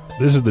opinions.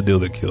 This is the deal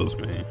that kills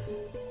me.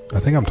 I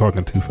think I'm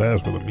talking too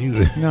fast for the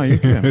music. No, you're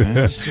good,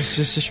 man.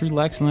 just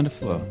relax and let it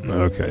flow.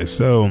 Okay,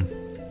 so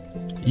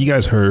you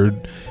guys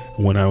heard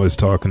when I was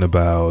talking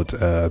about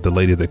the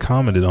lady that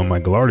commented on my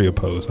Galardia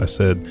post. I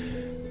said,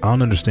 I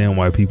don't understand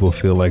why people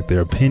feel like their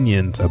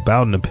opinions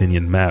about an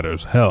opinion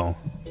matters. Hell,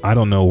 I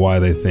don't know why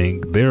they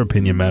think their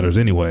opinion matters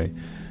anyway.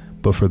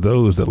 But for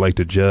those that like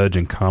to judge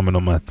and comment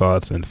on my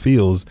thoughts and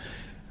feels,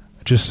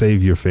 just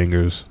save your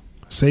fingers,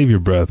 save your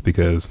breath,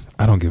 because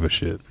I don't give a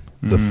shit.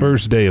 The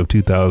first day of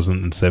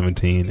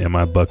 2017 and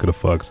my bucket of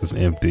fucks is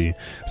empty,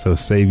 so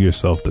save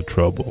yourself the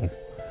trouble.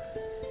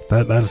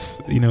 That's,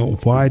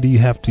 why do you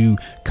have to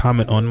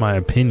comment on my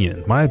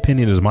opinion? My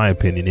opinion is my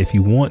opinion. If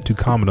you want to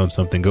comment on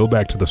something, go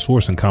back to the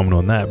source and comment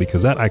on that,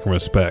 because that I can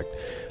respect.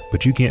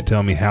 But you can't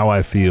tell me how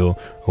I feel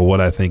or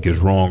what I think is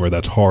wrong or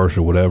that's harsh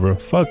or whatever.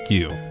 Fuck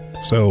you.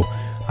 So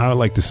I would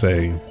like to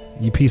say,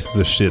 you pieces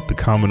of shit that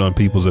comment on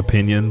people's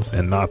opinions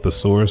and not the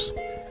source,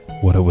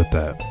 what up with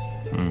that?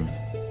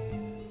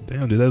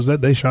 Damn, dude, was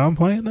that Deshaun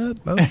playing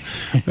that?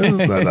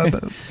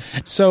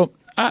 So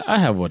I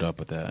have what up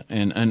with that,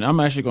 and I'm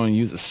actually going to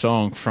use a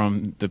song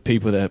from the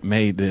people that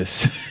made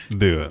this.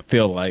 Do it.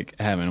 Feel like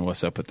having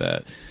what's up with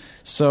that.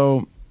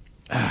 So,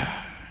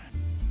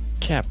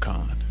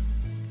 Capcom.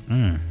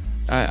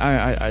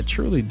 I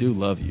truly do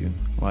love you.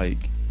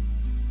 Like,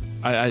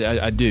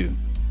 I do.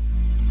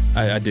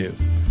 I do.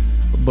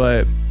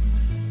 But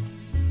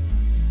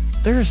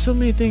there are so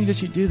many things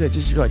that you do that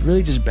just like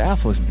really just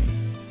baffles me.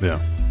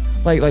 Yeah.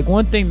 Like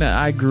one thing that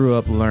I grew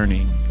up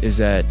learning is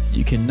that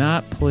you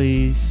cannot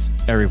please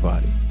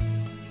everybody.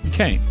 You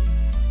can't.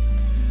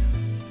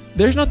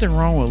 There's nothing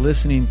wrong with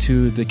listening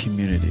to the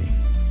community.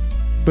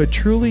 But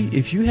truly,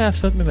 if you have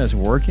something that's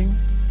working,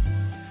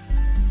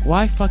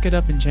 why fuck it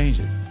up and change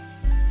it?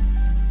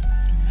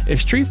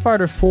 If Street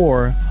Fighter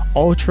 4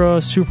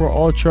 Ultra, Super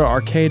Ultra,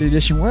 Arcade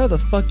Edition, where the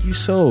fuck you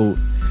sold,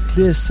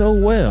 did so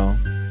well,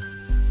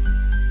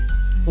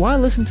 why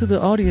listen to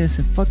the audience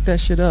and fuck that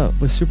shit up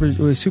with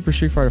Super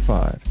Street Fighter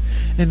 5?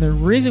 And the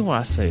reason why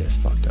I say it's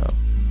fucked up,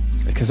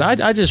 because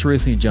I just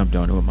recently jumped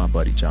on it with my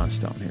buddy John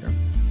Stone here.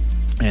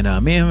 And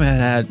me and him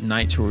had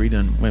nights where we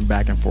done went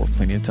back and forth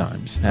plenty of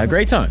times. Had a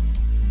great time.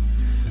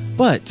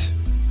 But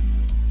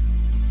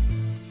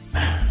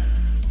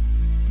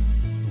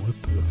what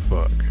the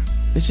fuck?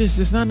 It's just,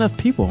 there's not enough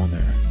people on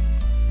there.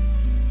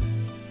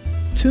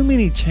 Too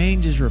many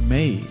changes were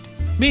made.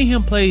 Me and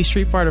him played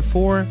Street Fighter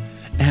 4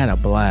 and had a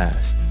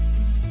blast.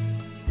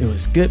 It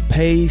was good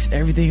pace.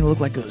 Everything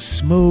looked like it was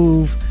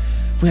smooth.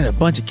 We had a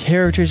bunch of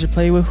characters to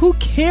play with. Who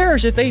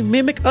cares if they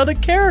mimic other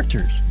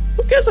characters?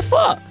 Who gives a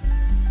fuck?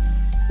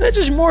 That's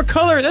just more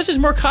color. That's just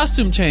more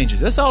costume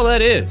changes. That's all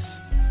that is.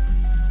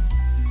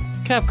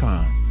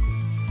 Capcom.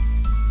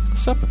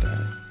 What's up with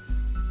that?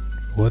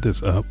 What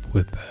is up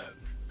with that?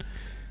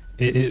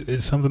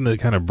 It's something that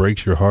kind of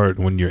breaks your heart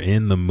when you're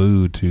in the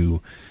mood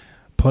to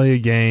play a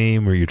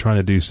game or you're trying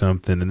to do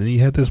something, and then you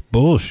have this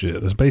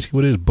bullshit. That's basically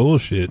what it is,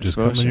 bullshit just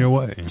coming your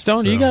way.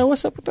 Stone, you got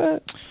what's up with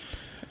that?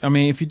 I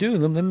mean, if you do,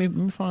 let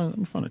me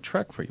find a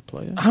track for you,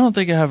 player. I don't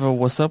think I have a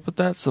what's up with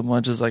that so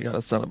much as I got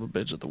a son of a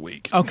bitch of the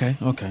week. Okay.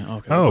 Okay.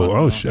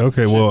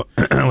 Well,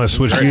 let's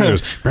switch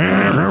gears.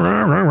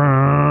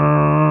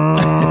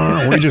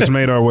 We just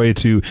made our way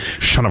to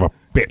son of a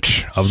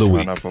bitch of the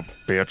week. Son of a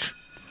bitch.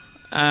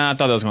 I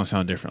thought that was going to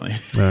sound differently.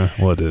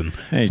 Well, it didn't.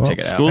 Hey, check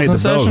it out. Hey, the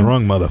bell's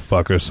rung,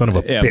 motherfucker. Son of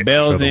a bitch. Yeah,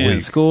 bell's of the in.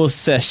 week. School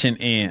session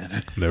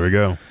in. There we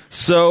go.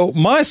 So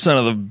my son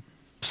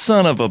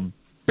of a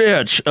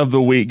bitch of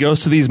the week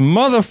goes to these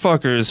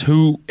motherfuckers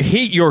who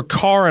hit your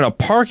car in a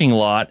parking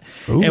lot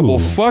and will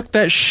fuck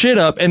that shit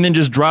up and then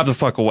just drive the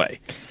fuck away.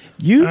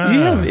 You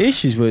have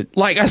issues with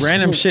like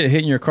random shit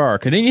hitting your car.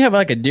 Could then you have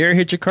like a deer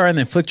hit your car and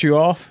then flicked you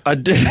off? I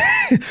did.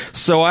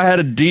 So I had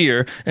a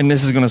deer, and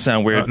this is going to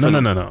sound weird.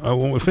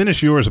 No.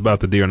 Finish yours about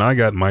the deer, and I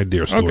got my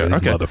deer story.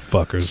 Okay.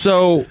 Motherfuckers.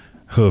 So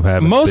who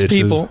have most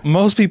people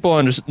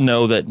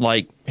know that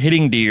like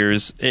hitting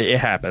deers, it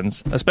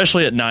happens,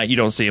 especially at night. You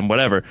don't see them.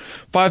 Whatever.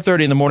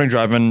 5:30 in the morning,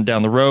 driving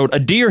down the road, a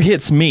deer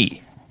hits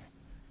me.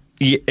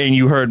 And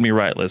you heard me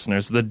right,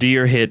 listeners. The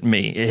deer hit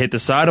me. It hit the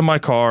side of my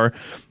car,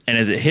 and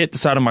as it hit the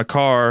side of my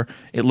car,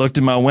 it looked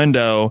in my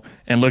window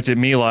and looked at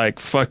me like,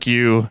 fuck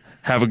you,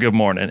 have a good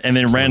morning, and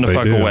then ran the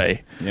fuck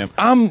away. Yep.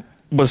 I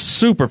was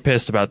super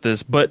pissed about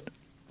this, but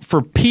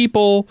for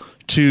people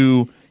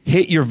to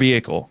hit your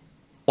vehicle,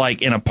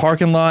 like in a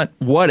parking lot,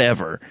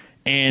 whatever,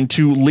 and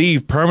to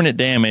leave permanent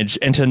damage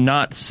and to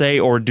not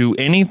say or do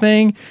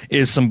anything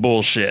is some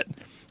bullshit.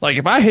 Like,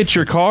 if I hit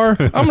your car,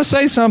 I'm going to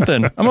say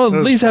something. I'm going to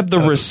at least have the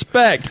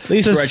respect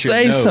to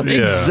say something.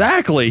 Yeah.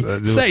 Exactly.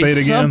 Say it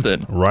again.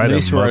 Something. Write a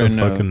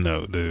motherfucking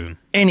note, dude.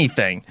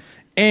 Anything.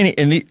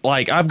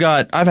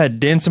 I've had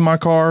dents in my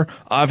car.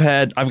 I've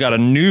got a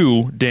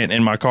new dent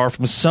in my car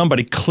from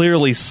somebody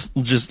clearly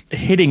just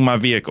hitting my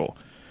vehicle.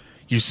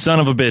 You son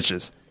of a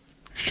bitches.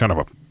 Son of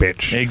a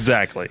bitch.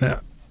 Exactly.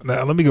 Now,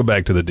 let me go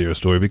back to the deer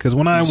story, because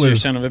when I was... your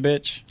son of a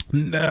bitch?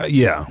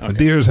 Yeah. Okay.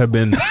 Deers have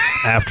been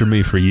after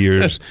me for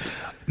years.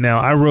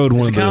 Now, I rode one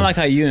of the... It's kind of like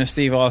how you and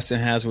Steve Austin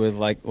has with,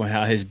 like,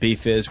 how his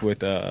beef is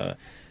with...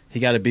 he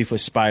got a beef with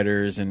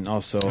spiders and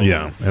also...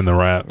 Yeah, and the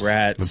rats. The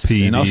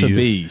PDs, and also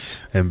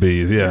bees. And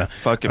bees, yeah.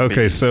 Fucking okay,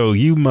 bees. So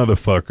you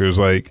motherfuckers,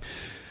 like...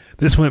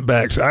 This went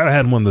back... So I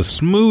had one of the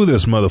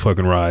smoothest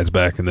motherfucking rides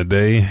back in the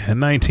day. In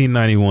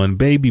 1991,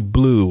 baby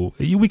blue.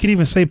 We could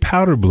even say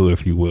powder blue,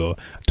 if you will.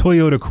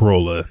 Toyota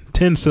Corolla.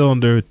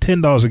 10-cylinder,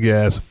 $10 of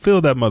gas.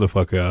 Fill that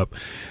motherfucker up.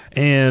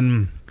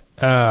 And...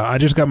 I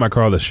just got my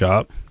car out of the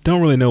shop.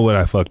 Don't really know what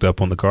I fucked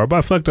up on the car, but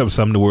I fucked up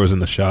something to where it was in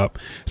the shop.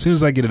 As soon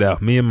as I get it out,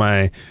 me and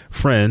my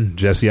friend,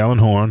 Jesse Allen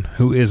Horn,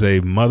 who is a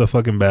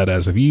motherfucking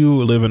badass. If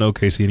you live in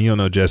OKC and you don't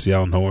know Jesse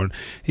Allen Horn,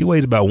 he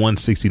weighs about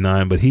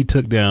 169, but he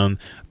took down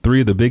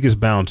 3 of the biggest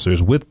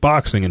bouncers with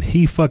boxing, and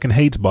he fucking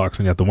hates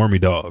boxing at the Wormy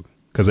Dog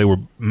because they were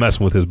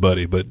messing with his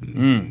buddy. But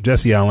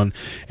Jesse Allen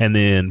and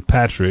then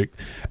Patrick,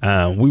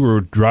 we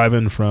were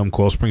driving from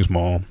Coil Springs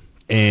Mall,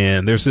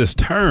 and there's this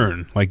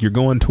turn, like you're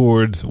going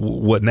towards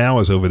what now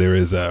is over there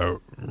is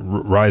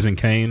Raising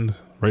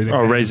Cane's.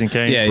 Raising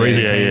Cane's.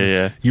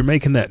 Yeah. You're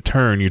making that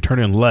turn. You're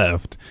turning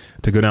left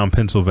to go down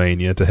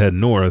Pennsylvania to head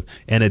north,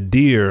 and a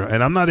deer,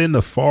 and I'm not in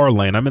the far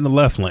lane, I'm in the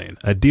left lane.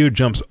 A deer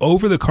jumps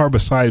over the car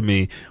beside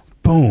me,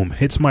 boom,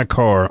 hits my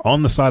car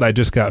on the side I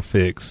just got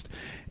fixed,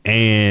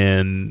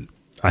 and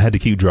I had to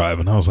keep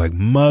driving. I was like,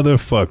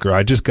 motherfucker,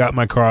 I just got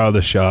my car out of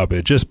the shop. It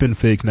had just been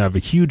fixed. Now I have a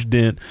huge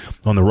dent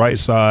on the right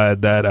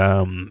side. That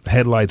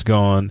headlight's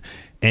gone.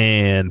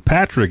 And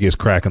Patrick is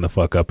cracking the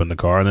fuck up in the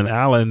car. And then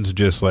Alan's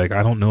just like,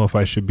 I don't know if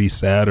I should be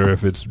sad or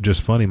if it's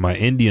just funny. My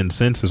Indian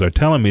senses are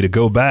telling me to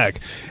go back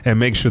and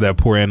make sure that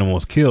poor animal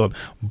is killed.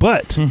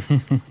 But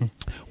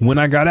when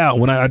I got out,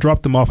 when I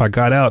dropped them off, I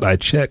got out, I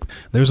checked.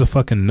 There's a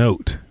fucking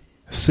note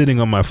sitting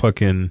on my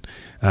fucking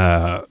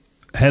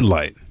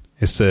headlight.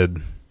 It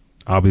said,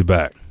 I'll be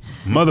back.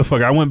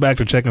 Motherfucker, I went back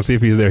to check and see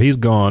if he's there. He's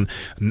gone.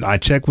 I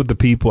checked with the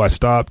people. I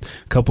stopped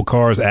a couple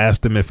cars,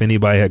 asked them if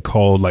anybody had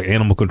called like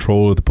animal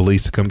control or the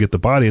police to come get the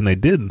body, and they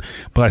didn't.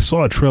 But I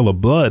saw a trail of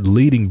blood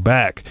leading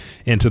back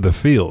into the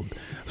field.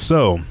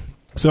 So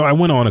I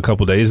went on a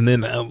couple days, and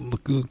then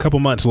a couple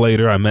months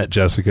later, I met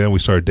Jessica, and we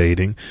started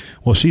dating.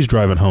 Well, she's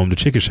driving home to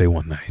Chickasha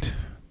one night,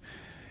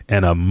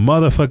 and a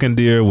motherfucking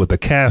deer with a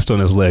cast on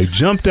his leg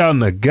jumped out in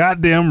the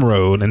goddamn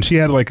road, and she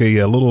had like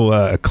a little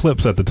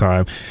Eclipse at the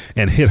time,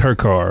 and hit her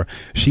car.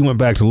 She went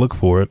back to look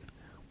for it.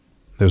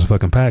 There's a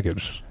fucking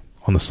package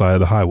on the side of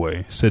the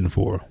highway sitting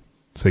for her.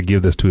 Said,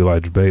 give this to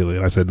Elijah Bailey.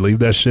 And I said, leave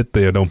that shit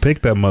there. Don't pick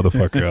that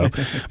motherfucker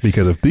up.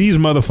 Because if these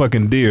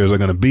motherfucking deers are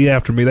going to be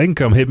after me, they can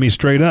come hit me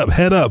straight up,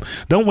 head up.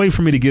 Don't wait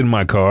for me to get in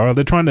my car.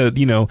 They're trying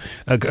to,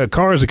 a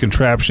car is a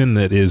contraption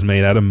that is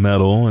made out of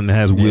metal and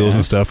has wheels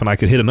and stuff, and I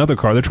could hit another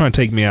car. They're trying to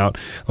take me out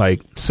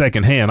like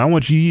secondhand. I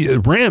want you,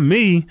 ram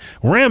me,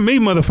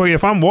 motherfucker.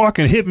 If I'm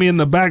walking, hit me in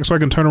the back so I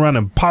can turn around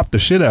and pop the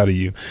shit out of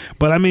you.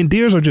 But I mean,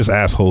 deers are just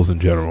assholes in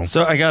general.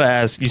 So I got to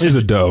ask. Is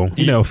a doe,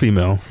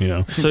 female,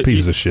 so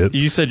pieces of shit.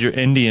 You said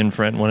your Indian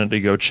friend wanted to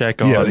go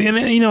check on. Yeah,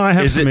 and I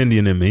have some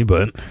Indian in me,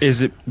 but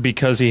is it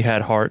because he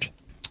had heart?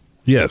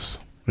 Yes.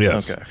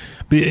 Okay.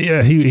 But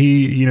yeah,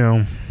 he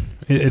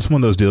it's one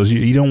of those deals.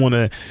 You don't want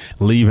to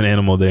leave an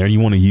animal there, and you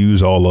want to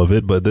use all of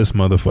it. But this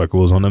motherfucker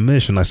was on a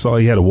mission. I saw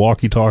he had a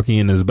walkie-talkie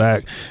in his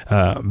back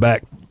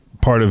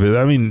part of it.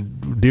 I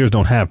mean, deers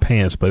don't have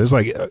pants, but it's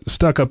like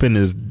stuck up in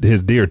his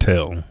deer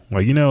tail.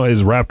 Like,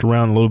 it's wrapped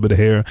around a little bit of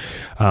hair.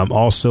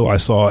 Also, I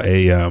saw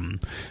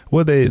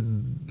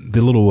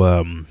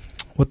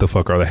what the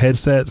fuck are the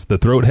headsets? The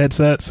throat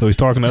headsets. So he's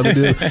talking to other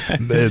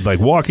dudes. Like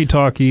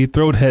walkie-talkie,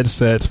 throat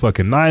headsets,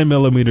 fucking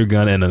 9mm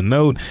gun, and a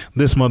note.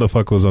 This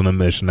motherfucker was on a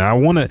mission. Now,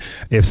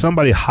 if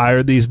somebody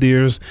hired these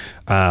deers,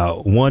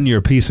 you're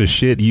a piece of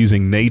shit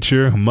using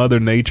Mother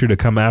Nature to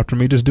come after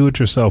me. Just do it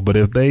yourself. But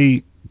if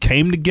they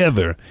came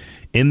together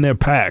in their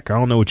pack, I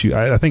don't know what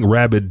I think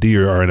rabid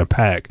deer are in a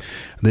pack,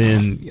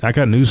 then I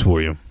got news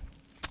for you.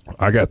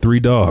 I got 3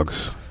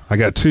 dogs. I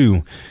got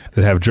 2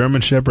 that have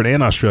German Shepherd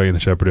and Australian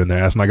Shepherd in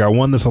their ass, and I got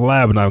 1 that's a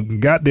lab, and I'm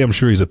goddamn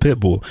sure he's a pit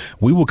bull.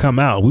 We will come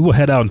out. We will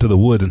head out into the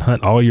woods and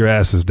hunt all your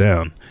asses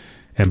down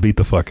and beat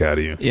the fuck out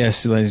of you.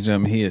 Yes, ladies and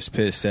gentlemen, he is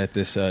pissed at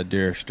this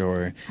deer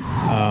story.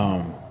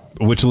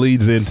 Which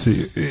leads into...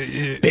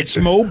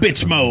 Bitch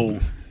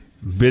mode.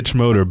 Bitch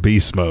mode or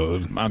beast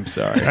mode. I'm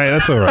sorry. Hey,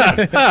 that's all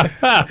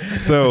right.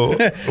 So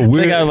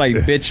we got like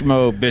bitch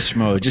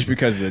mode, just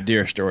because of the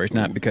deer stories,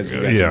 not because of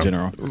you guys in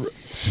general.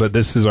 But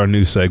this is our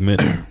new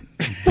segment,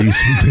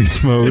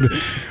 beast mode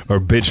or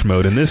bitch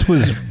mode, and this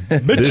was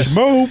beast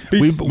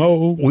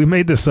mode. We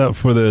made this up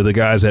for the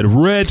guys at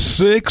Red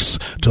 6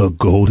 to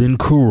Golden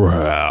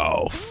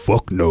Corral.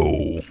 Fuck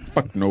no.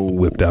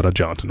 Whipped out a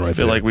Johnson right there. I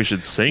feel like we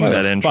should sing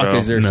that intro. Fuck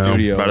is their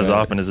studio about as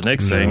often as Nick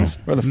sings.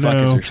 Where the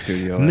fuck is their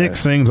studio? Nick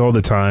sings all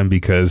the time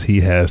because he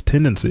has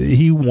tendency.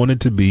 He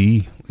wanted to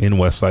be in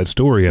West Side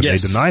Story, and they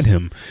denied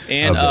him.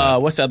 And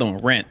what's the other one?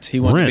 Rent. He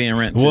wanted to be in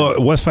Rent, too.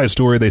 Well, West Side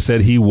Story, they said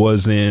he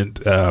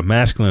wasn't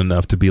masculine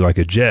enough to be like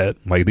a Jet.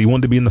 Like, they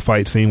wanted to be in the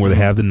fight scene where they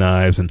have the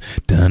knives and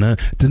the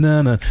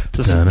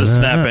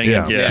snapping.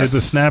 Yeah.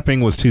 The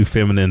snapping was too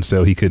feminine,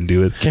 so he couldn't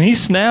do it. Can he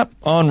snap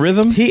on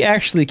rhythm? He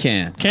actually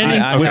can. Can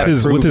he?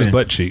 With his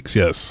butt cheeks,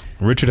 yes.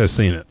 Richard has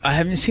seen it. I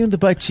haven't seen the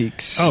butt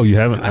cheeks. Oh, you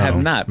haven't? I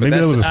have not. Maybe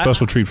that was a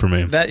special treat for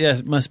me.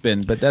 That must have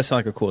been. But that's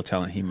like a cool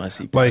talent he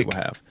probably will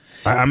have.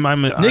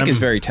 Nick is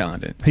very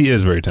talented. He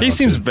is very talented. He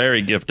seems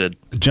very gifted.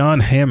 John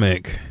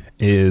Hammock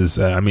is,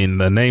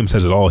 the name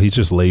says it all. He's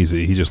just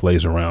lazy. He just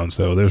lays around.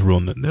 So there's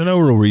no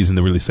real reason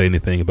to really say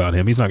anything about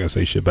him. He's not going to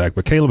say shit back.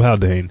 But Caleb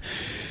Haldane,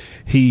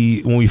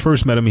 when we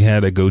first met him, he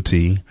had a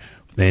goatee.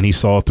 and he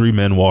saw three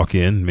men walk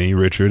in, me,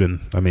 Richard, and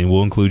I mean,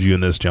 we'll include you in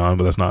this, John,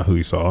 but that's not who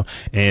he saw.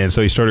 And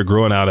so he started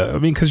growing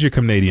out because you're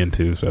Canadian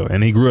too,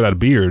 and he grew out a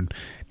beard,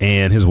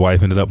 and his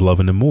wife ended up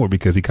loving him more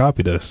because he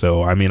copied us.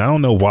 So, I mean, I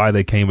don't know why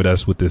they came at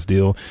us with this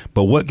deal,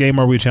 but what game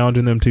are we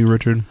challenging them to,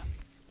 Richard?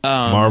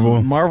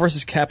 Marvel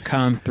vs.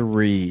 Capcom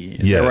 3.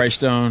 Is yes. that right,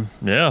 Stone?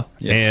 Yeah.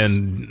 Yes.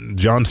 And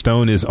John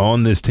Stone is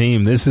on this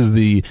team. This is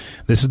the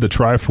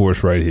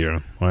Triforce right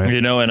here, right? You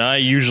know, and I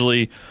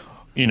usually,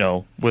 you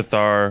know, with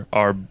our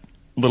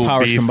little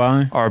Powers beef,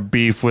 combined? our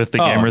beef with the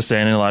Gamer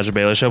Stand and Elijah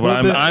Bailey show,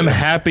 but Well, I'm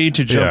happy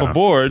to jump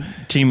aboard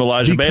Team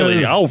Elijah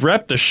Bailey. I'll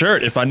rep the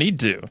shirt if I need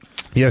to.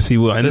 Yes, he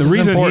will. And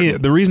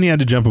the reason he had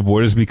to jump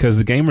aboard is because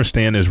the Gamer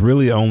Stand is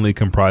really only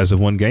comprised of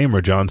one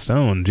gamer, John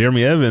Stone.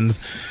 Jeremy Evans,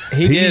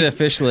 he did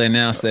officially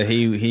announce that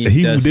he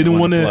didn't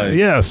want to play.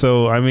 Yeah,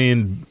 so I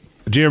mean,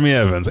 Jeremy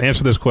Evans,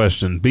 answer this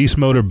question: beast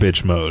mode or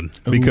bitch mode?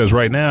 Because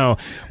right now,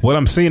 what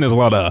I'm seeing is a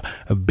lot of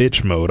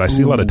bitch mode. I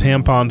see a lot of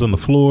tampons on the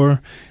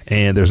floor,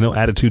 and there's no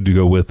attitude to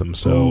go with them.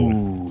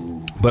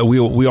 So, but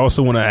we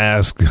also want to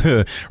ask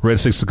Red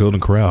Six the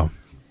Golden Corral: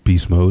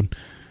 beast mode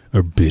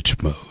or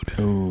bitch mode?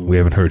 Ooh. We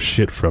haven't heard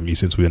shit from you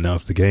since we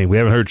announced the game. We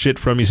haven't heard shit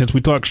from you since we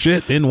talked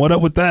shit. And what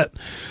up with that?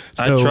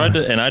 So,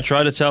 I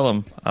tried to tell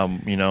him,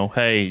 you know,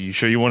 hey, you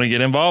sure you want to get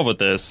involved with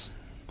this?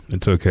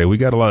 It's okay. We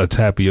got a lot of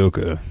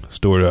tapioca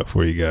stored up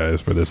for you guys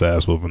for this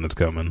ass whooping that's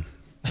coming.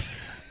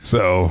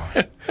 So,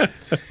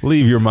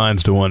 leave your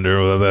minds to wonder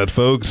about that,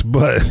 folks.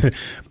 But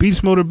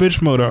beast mode or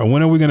bitch mode,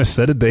 when are we going to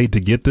set a date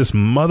to get this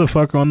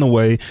motherfucker on the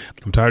way?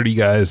 I'm tired of you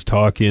guys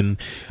talking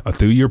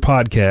through your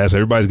podcast.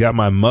 Everybody's got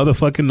my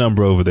motherfucking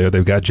number over there.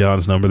 They've got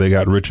John's number. They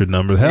got Richard's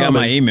number. Hell, got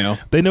my email.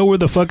 They know where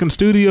the fucking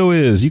studio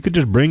is. You could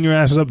just bring your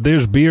asses up.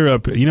 There's beer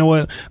up. You know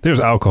what?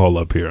 There's alcohol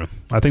up here.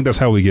 I think that's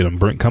how we get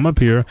them. Come up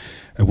here,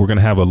 and we're going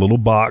to have a little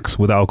box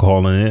with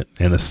alcohol in it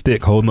and a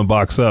stick holding the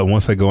box up.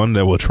 Once they go in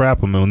there, we'll trap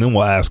them, and then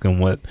we'll ask them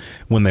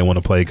when they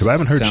want to play, because I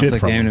haven't heard shit from them.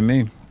 Sounds like a game to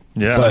me.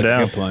 Yeah, but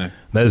good plan.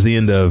 That is the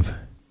end of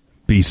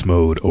beast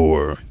mode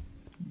or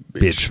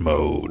bitch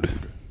mode.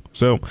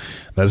 So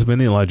that's been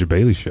the Elijah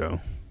Bailey Show.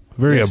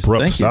 Very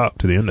abrupt stop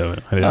to the end of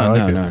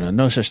it.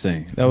 No such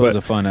thing. That was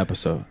a fun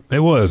episode. It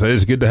was.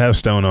 It's good to have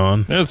Stone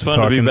on. It was fun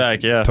to be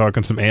back, yeah.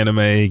 Talking some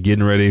anime,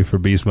 getting ready for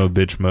beast mode,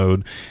 bitch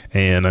mode.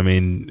 And, I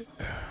mean,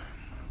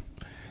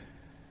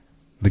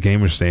 the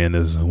Gamer Stand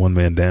is one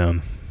man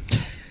down.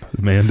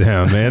 Man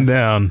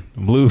down.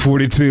 Blue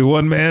 42,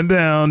 one man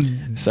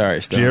down.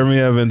 Sorry, Stone. Jeremy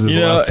Evans is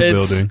left the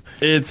building.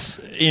 It's,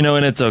 you know,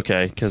 and it's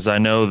okay, because I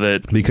know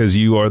that... Because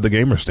you are the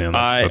Gamer Stand.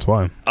 That's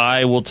why.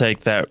 I will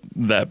take that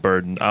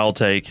burden. I'll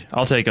take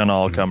on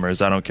all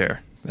comers. I don't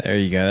care. There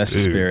you go. That's the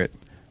spirit.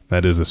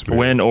 That is the spirit.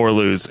 Win or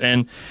lose.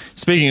 And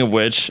speaking of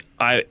which,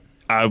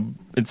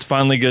 it's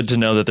finally good to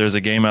know that there's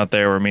a game out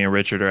there where me and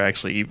Richard are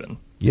actually even.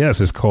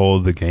 Yes, it's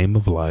called The Game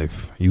of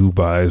Life. You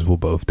guys will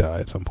both die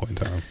at some point in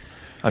time.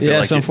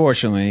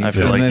 Unfortunately. I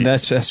feel like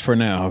that's for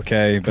now,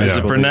 okay? But Is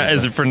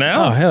it for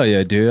now? Oh, hell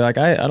yeah, dude. Like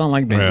I don't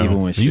like being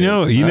evil and shit. You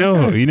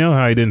know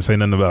how he didn't say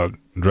nothing about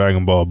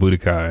Dragon Ball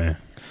Budokai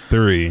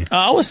 3.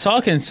 I was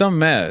talking some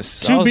mess.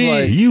 To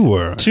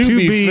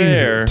be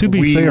fair,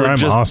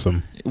 I'm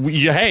awesome.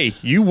 Hey,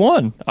 you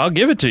won. I'll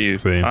give it to you.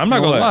 See? I'm not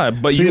going to lie.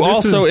 But you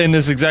also, in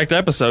this exact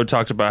episode,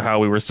 talked about how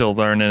we were still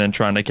learning and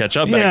trying to catch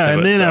up back to it. Yeah,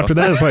 and then after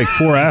that, it's like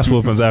 4 ass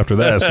whoopings after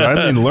that. So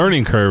I mean,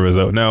 learning curve is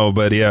out. No,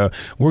 but yeah,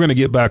 we're going to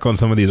get back on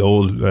some of these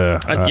old...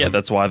 yeah,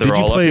 that's why they're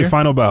all up here. Did you play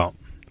Final Bout?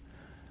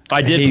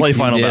 I did play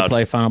Final Bout.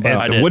 Play Final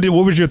Bout.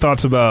 What was your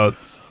thoughts about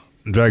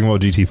Dragon Ball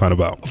GT Final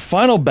Bout?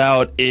 Final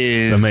Bout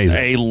is amazing.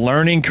 A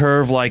learning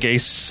curve like a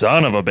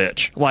son of a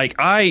bitch. Like,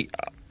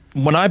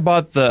 when I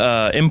bought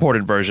the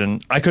imported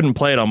version, I couldn't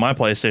play it on my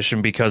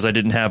PlayStation because I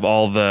didn't have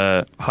all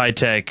the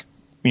high-tech,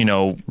 you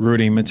know...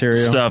 rooting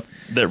material. Stuff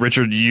that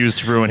Richard used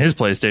to ruin his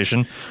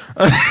PlayStation.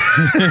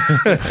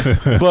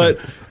 But...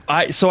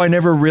 I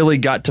never really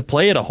got to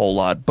play it a whole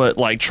lot, but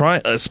like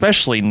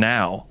especially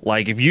now,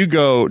 like if you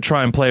go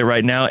try and play it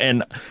right now,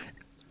 and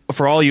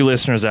for all you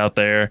listeners out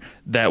there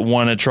that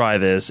want to try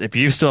this, if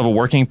you still have a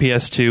working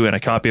PS2 and a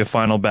copy of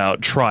Final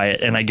Bout, try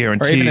it, and I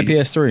guarantee, or even a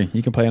PS3,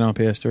 you can play it on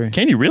PS3.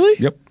 Can you really?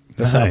 Yep.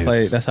 That's nice. how I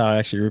play. That's how I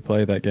actually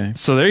replayed that game.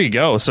 So there you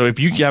go. So if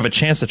you have a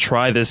chance to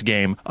try this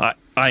game,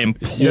 I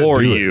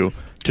implore you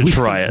to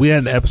try it. We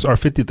had our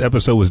 50th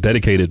episode was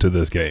dedicated to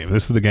this game.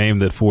 This is the game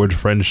that forged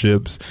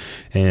friendships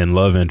and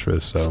love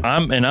interests. So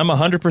I'm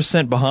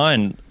 100%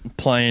 behind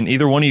playing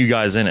either one of you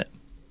guys in it.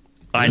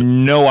 I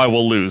know I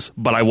will lose,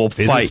 but I will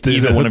fight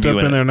either one of you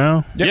in there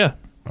now. Yeah.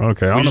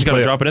 Okay, we just got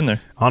to drop it in there.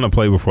 I'm gonna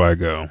play before I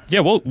go. Yeah,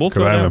 we'll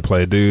because I haven't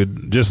played,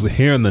 dude. Just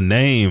hearing the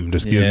name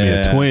just gives me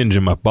a twinge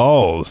in my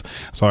balls.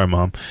 Sorry,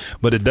 Mom,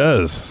 but it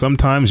does.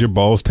 Sometimes your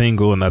balls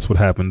tingle, and that's what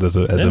happens as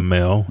a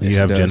male. Yes, you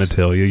have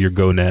genitalia, your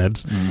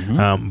gonads.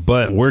 Mm-hmm.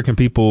 But where can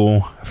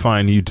people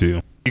find you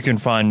two? You can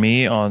find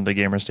me on the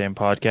Gamer Stand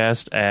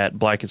podcast at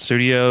Blackett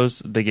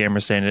Studios, the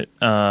Gamer Stand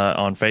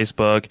on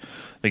Facebook,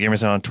 the Gamer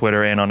Stand on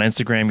Twitter and on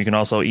Instagram. You can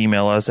also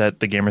email us at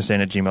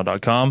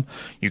thegamerstand@gmail.com.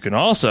 You can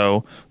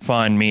also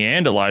find me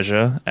and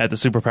Elijah at the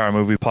Superpower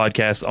Movie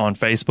Podcast on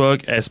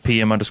Facebook,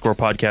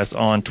 SPM_podcast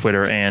on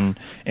Twitter and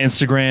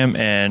Instagram,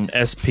 and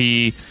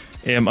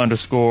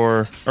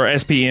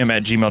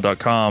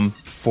SPM@gmail.com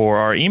for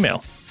our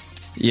email.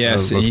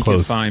 Yes, and you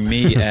can find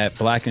me at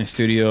Blacken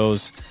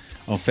Studios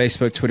on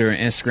Facebook, Twitter, and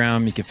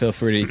Instagram. You can feel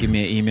free to give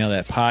me an email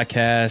at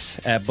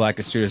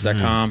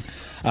podcast@blackenstudios.com.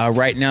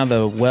 Right now,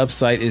 the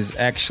website is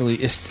actually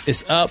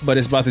it's up, but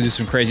it's about to do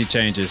some crazy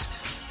changes.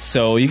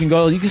 So you can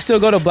still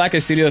go to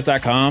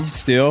blackenstudios.com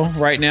still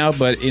right now,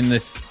 but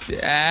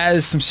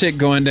as some shit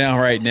going down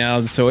right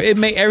now, so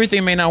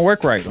everything may not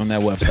work right on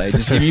that website.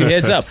 Just give you a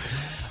heads up.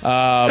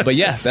 But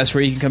yeah, that's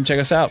where you can come check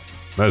us out.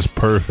 That's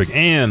perfect.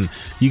 And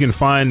you can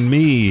find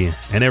me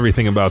and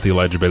everything about The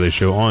Elijah Bailey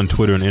Show on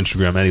Twitter and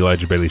Instagram at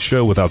Elijah Bailey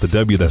Show without the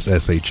W, that's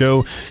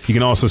SHO. You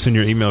can also send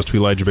your emails to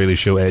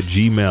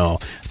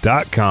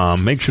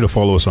ElijahBaileyShow@gmail.com. Make sure to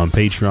follow us on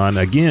Patreon.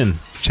 Again,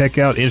 check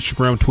out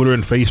Instagram, Twitter,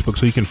 and Facebook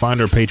so you can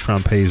find our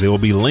Patreon page. There will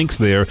be links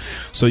there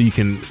so you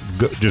can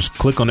just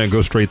click on it and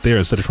go straight there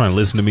instead of trying to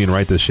listen to me and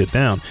write this shit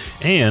down.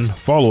 And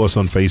follow us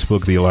on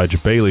Facebook, The Elijah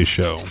Bailey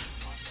Show.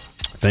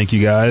 Thank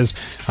you, guys.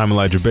 I'm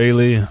Elijah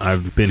Bailey.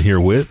 I've been here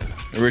with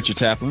Richard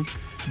Taplin,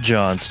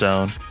 John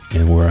Stone,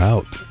 and we're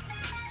out.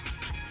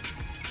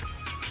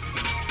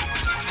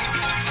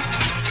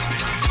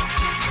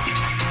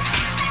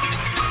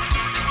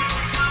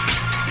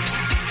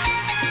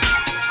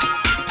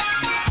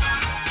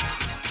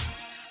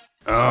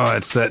 Oh,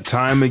 it's that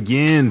time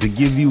again to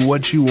give you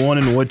what you want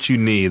and what you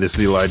need. This is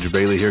Elijah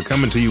Bailey here,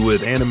 coming to you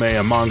with Anime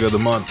and Manga of the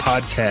Month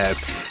podcast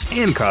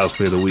and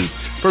Cosplay of the Week.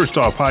 First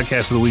off,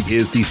 podcast of the week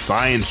is the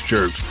Science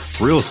Jerks.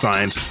 Real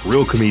science,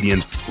 real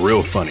comedians,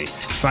 real funny.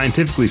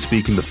 Scientifically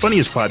speaking, the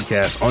funniest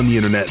podcast on the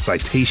internet,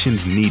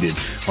 citations needed.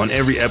 On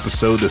every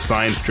episode, the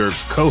Science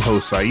Jerks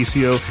co-host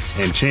Saisio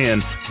and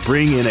Chan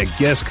bring in a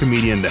guest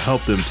comedian to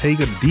help them take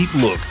a deep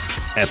look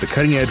at the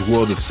cutting-edge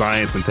world of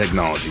science and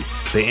technology.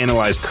 They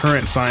analyze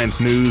current science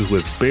news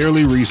with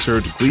barely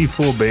researched,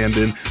 gleeful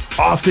abandon,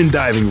 often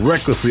diving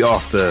recklessly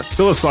off the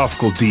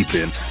philosophical deep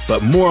end,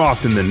 but more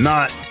often than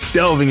not,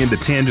 delving into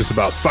tangents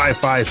about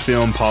sci-fi,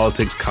 film,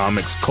 politics,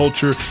 comics,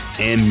 culture,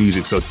 and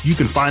music. So you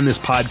can find this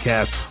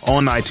podcast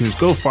on iTunes.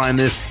 Go find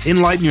this.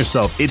 Enlighten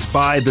yourself. It's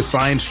by the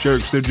Science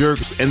Jerks. They're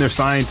jerks and they're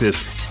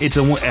scientists. It's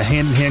a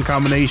hand-in-hand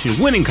combination,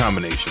 winning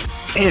combination.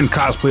 And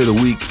Cosplay of the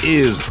Week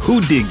is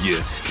Who Dig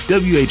Ya?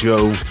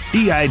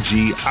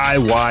 WHODIGIYA,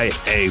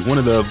 one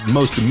of the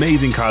most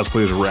amazing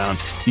cosplayers around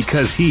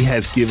because he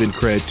has given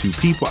credit to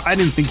people I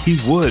didn't think he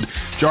would.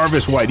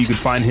 Jarvis White, you can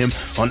find him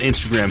on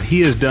Instagram.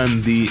 He has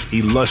done the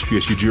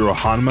illustrious Yujiro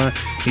Hanma.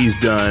 He's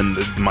done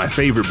my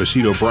favorite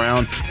Bushido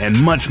Brown and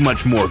much,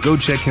 much more. Go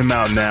check him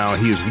out now.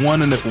 He is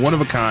one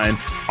of a kind,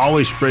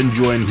 always spreading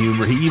joy and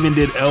humor. He even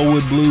did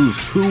Elwood Blues.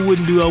 Who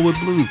wouldn't do Elwood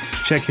Blues?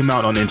 Check him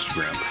out on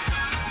Instagram.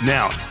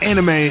 Now,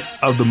 Anime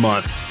of the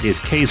Month is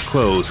Case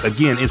Closed.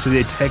 Again, it's a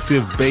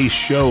detective-based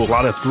show. A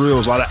lot of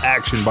thrills, a lot of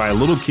action by a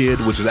little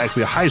kid, which is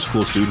actually a high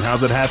school student.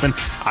 How's that happen?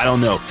 I don't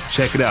know.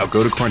 Check it out.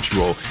 Go to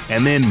Crunchyroll.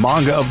 And then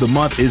Manga of the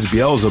Month is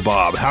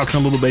Beelzebub. How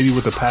can a little baby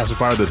with a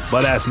pacifier that's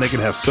butt-ass naked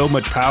have so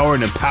much power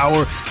and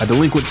empower a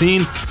delinquent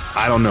teen?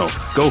 I don't know.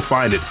 Go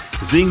find it.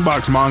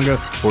 Zingbox Manga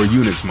or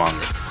Unix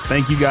Manga.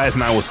 Thank you guys,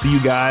 and I will see you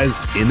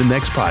guys in the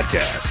next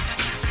podcast.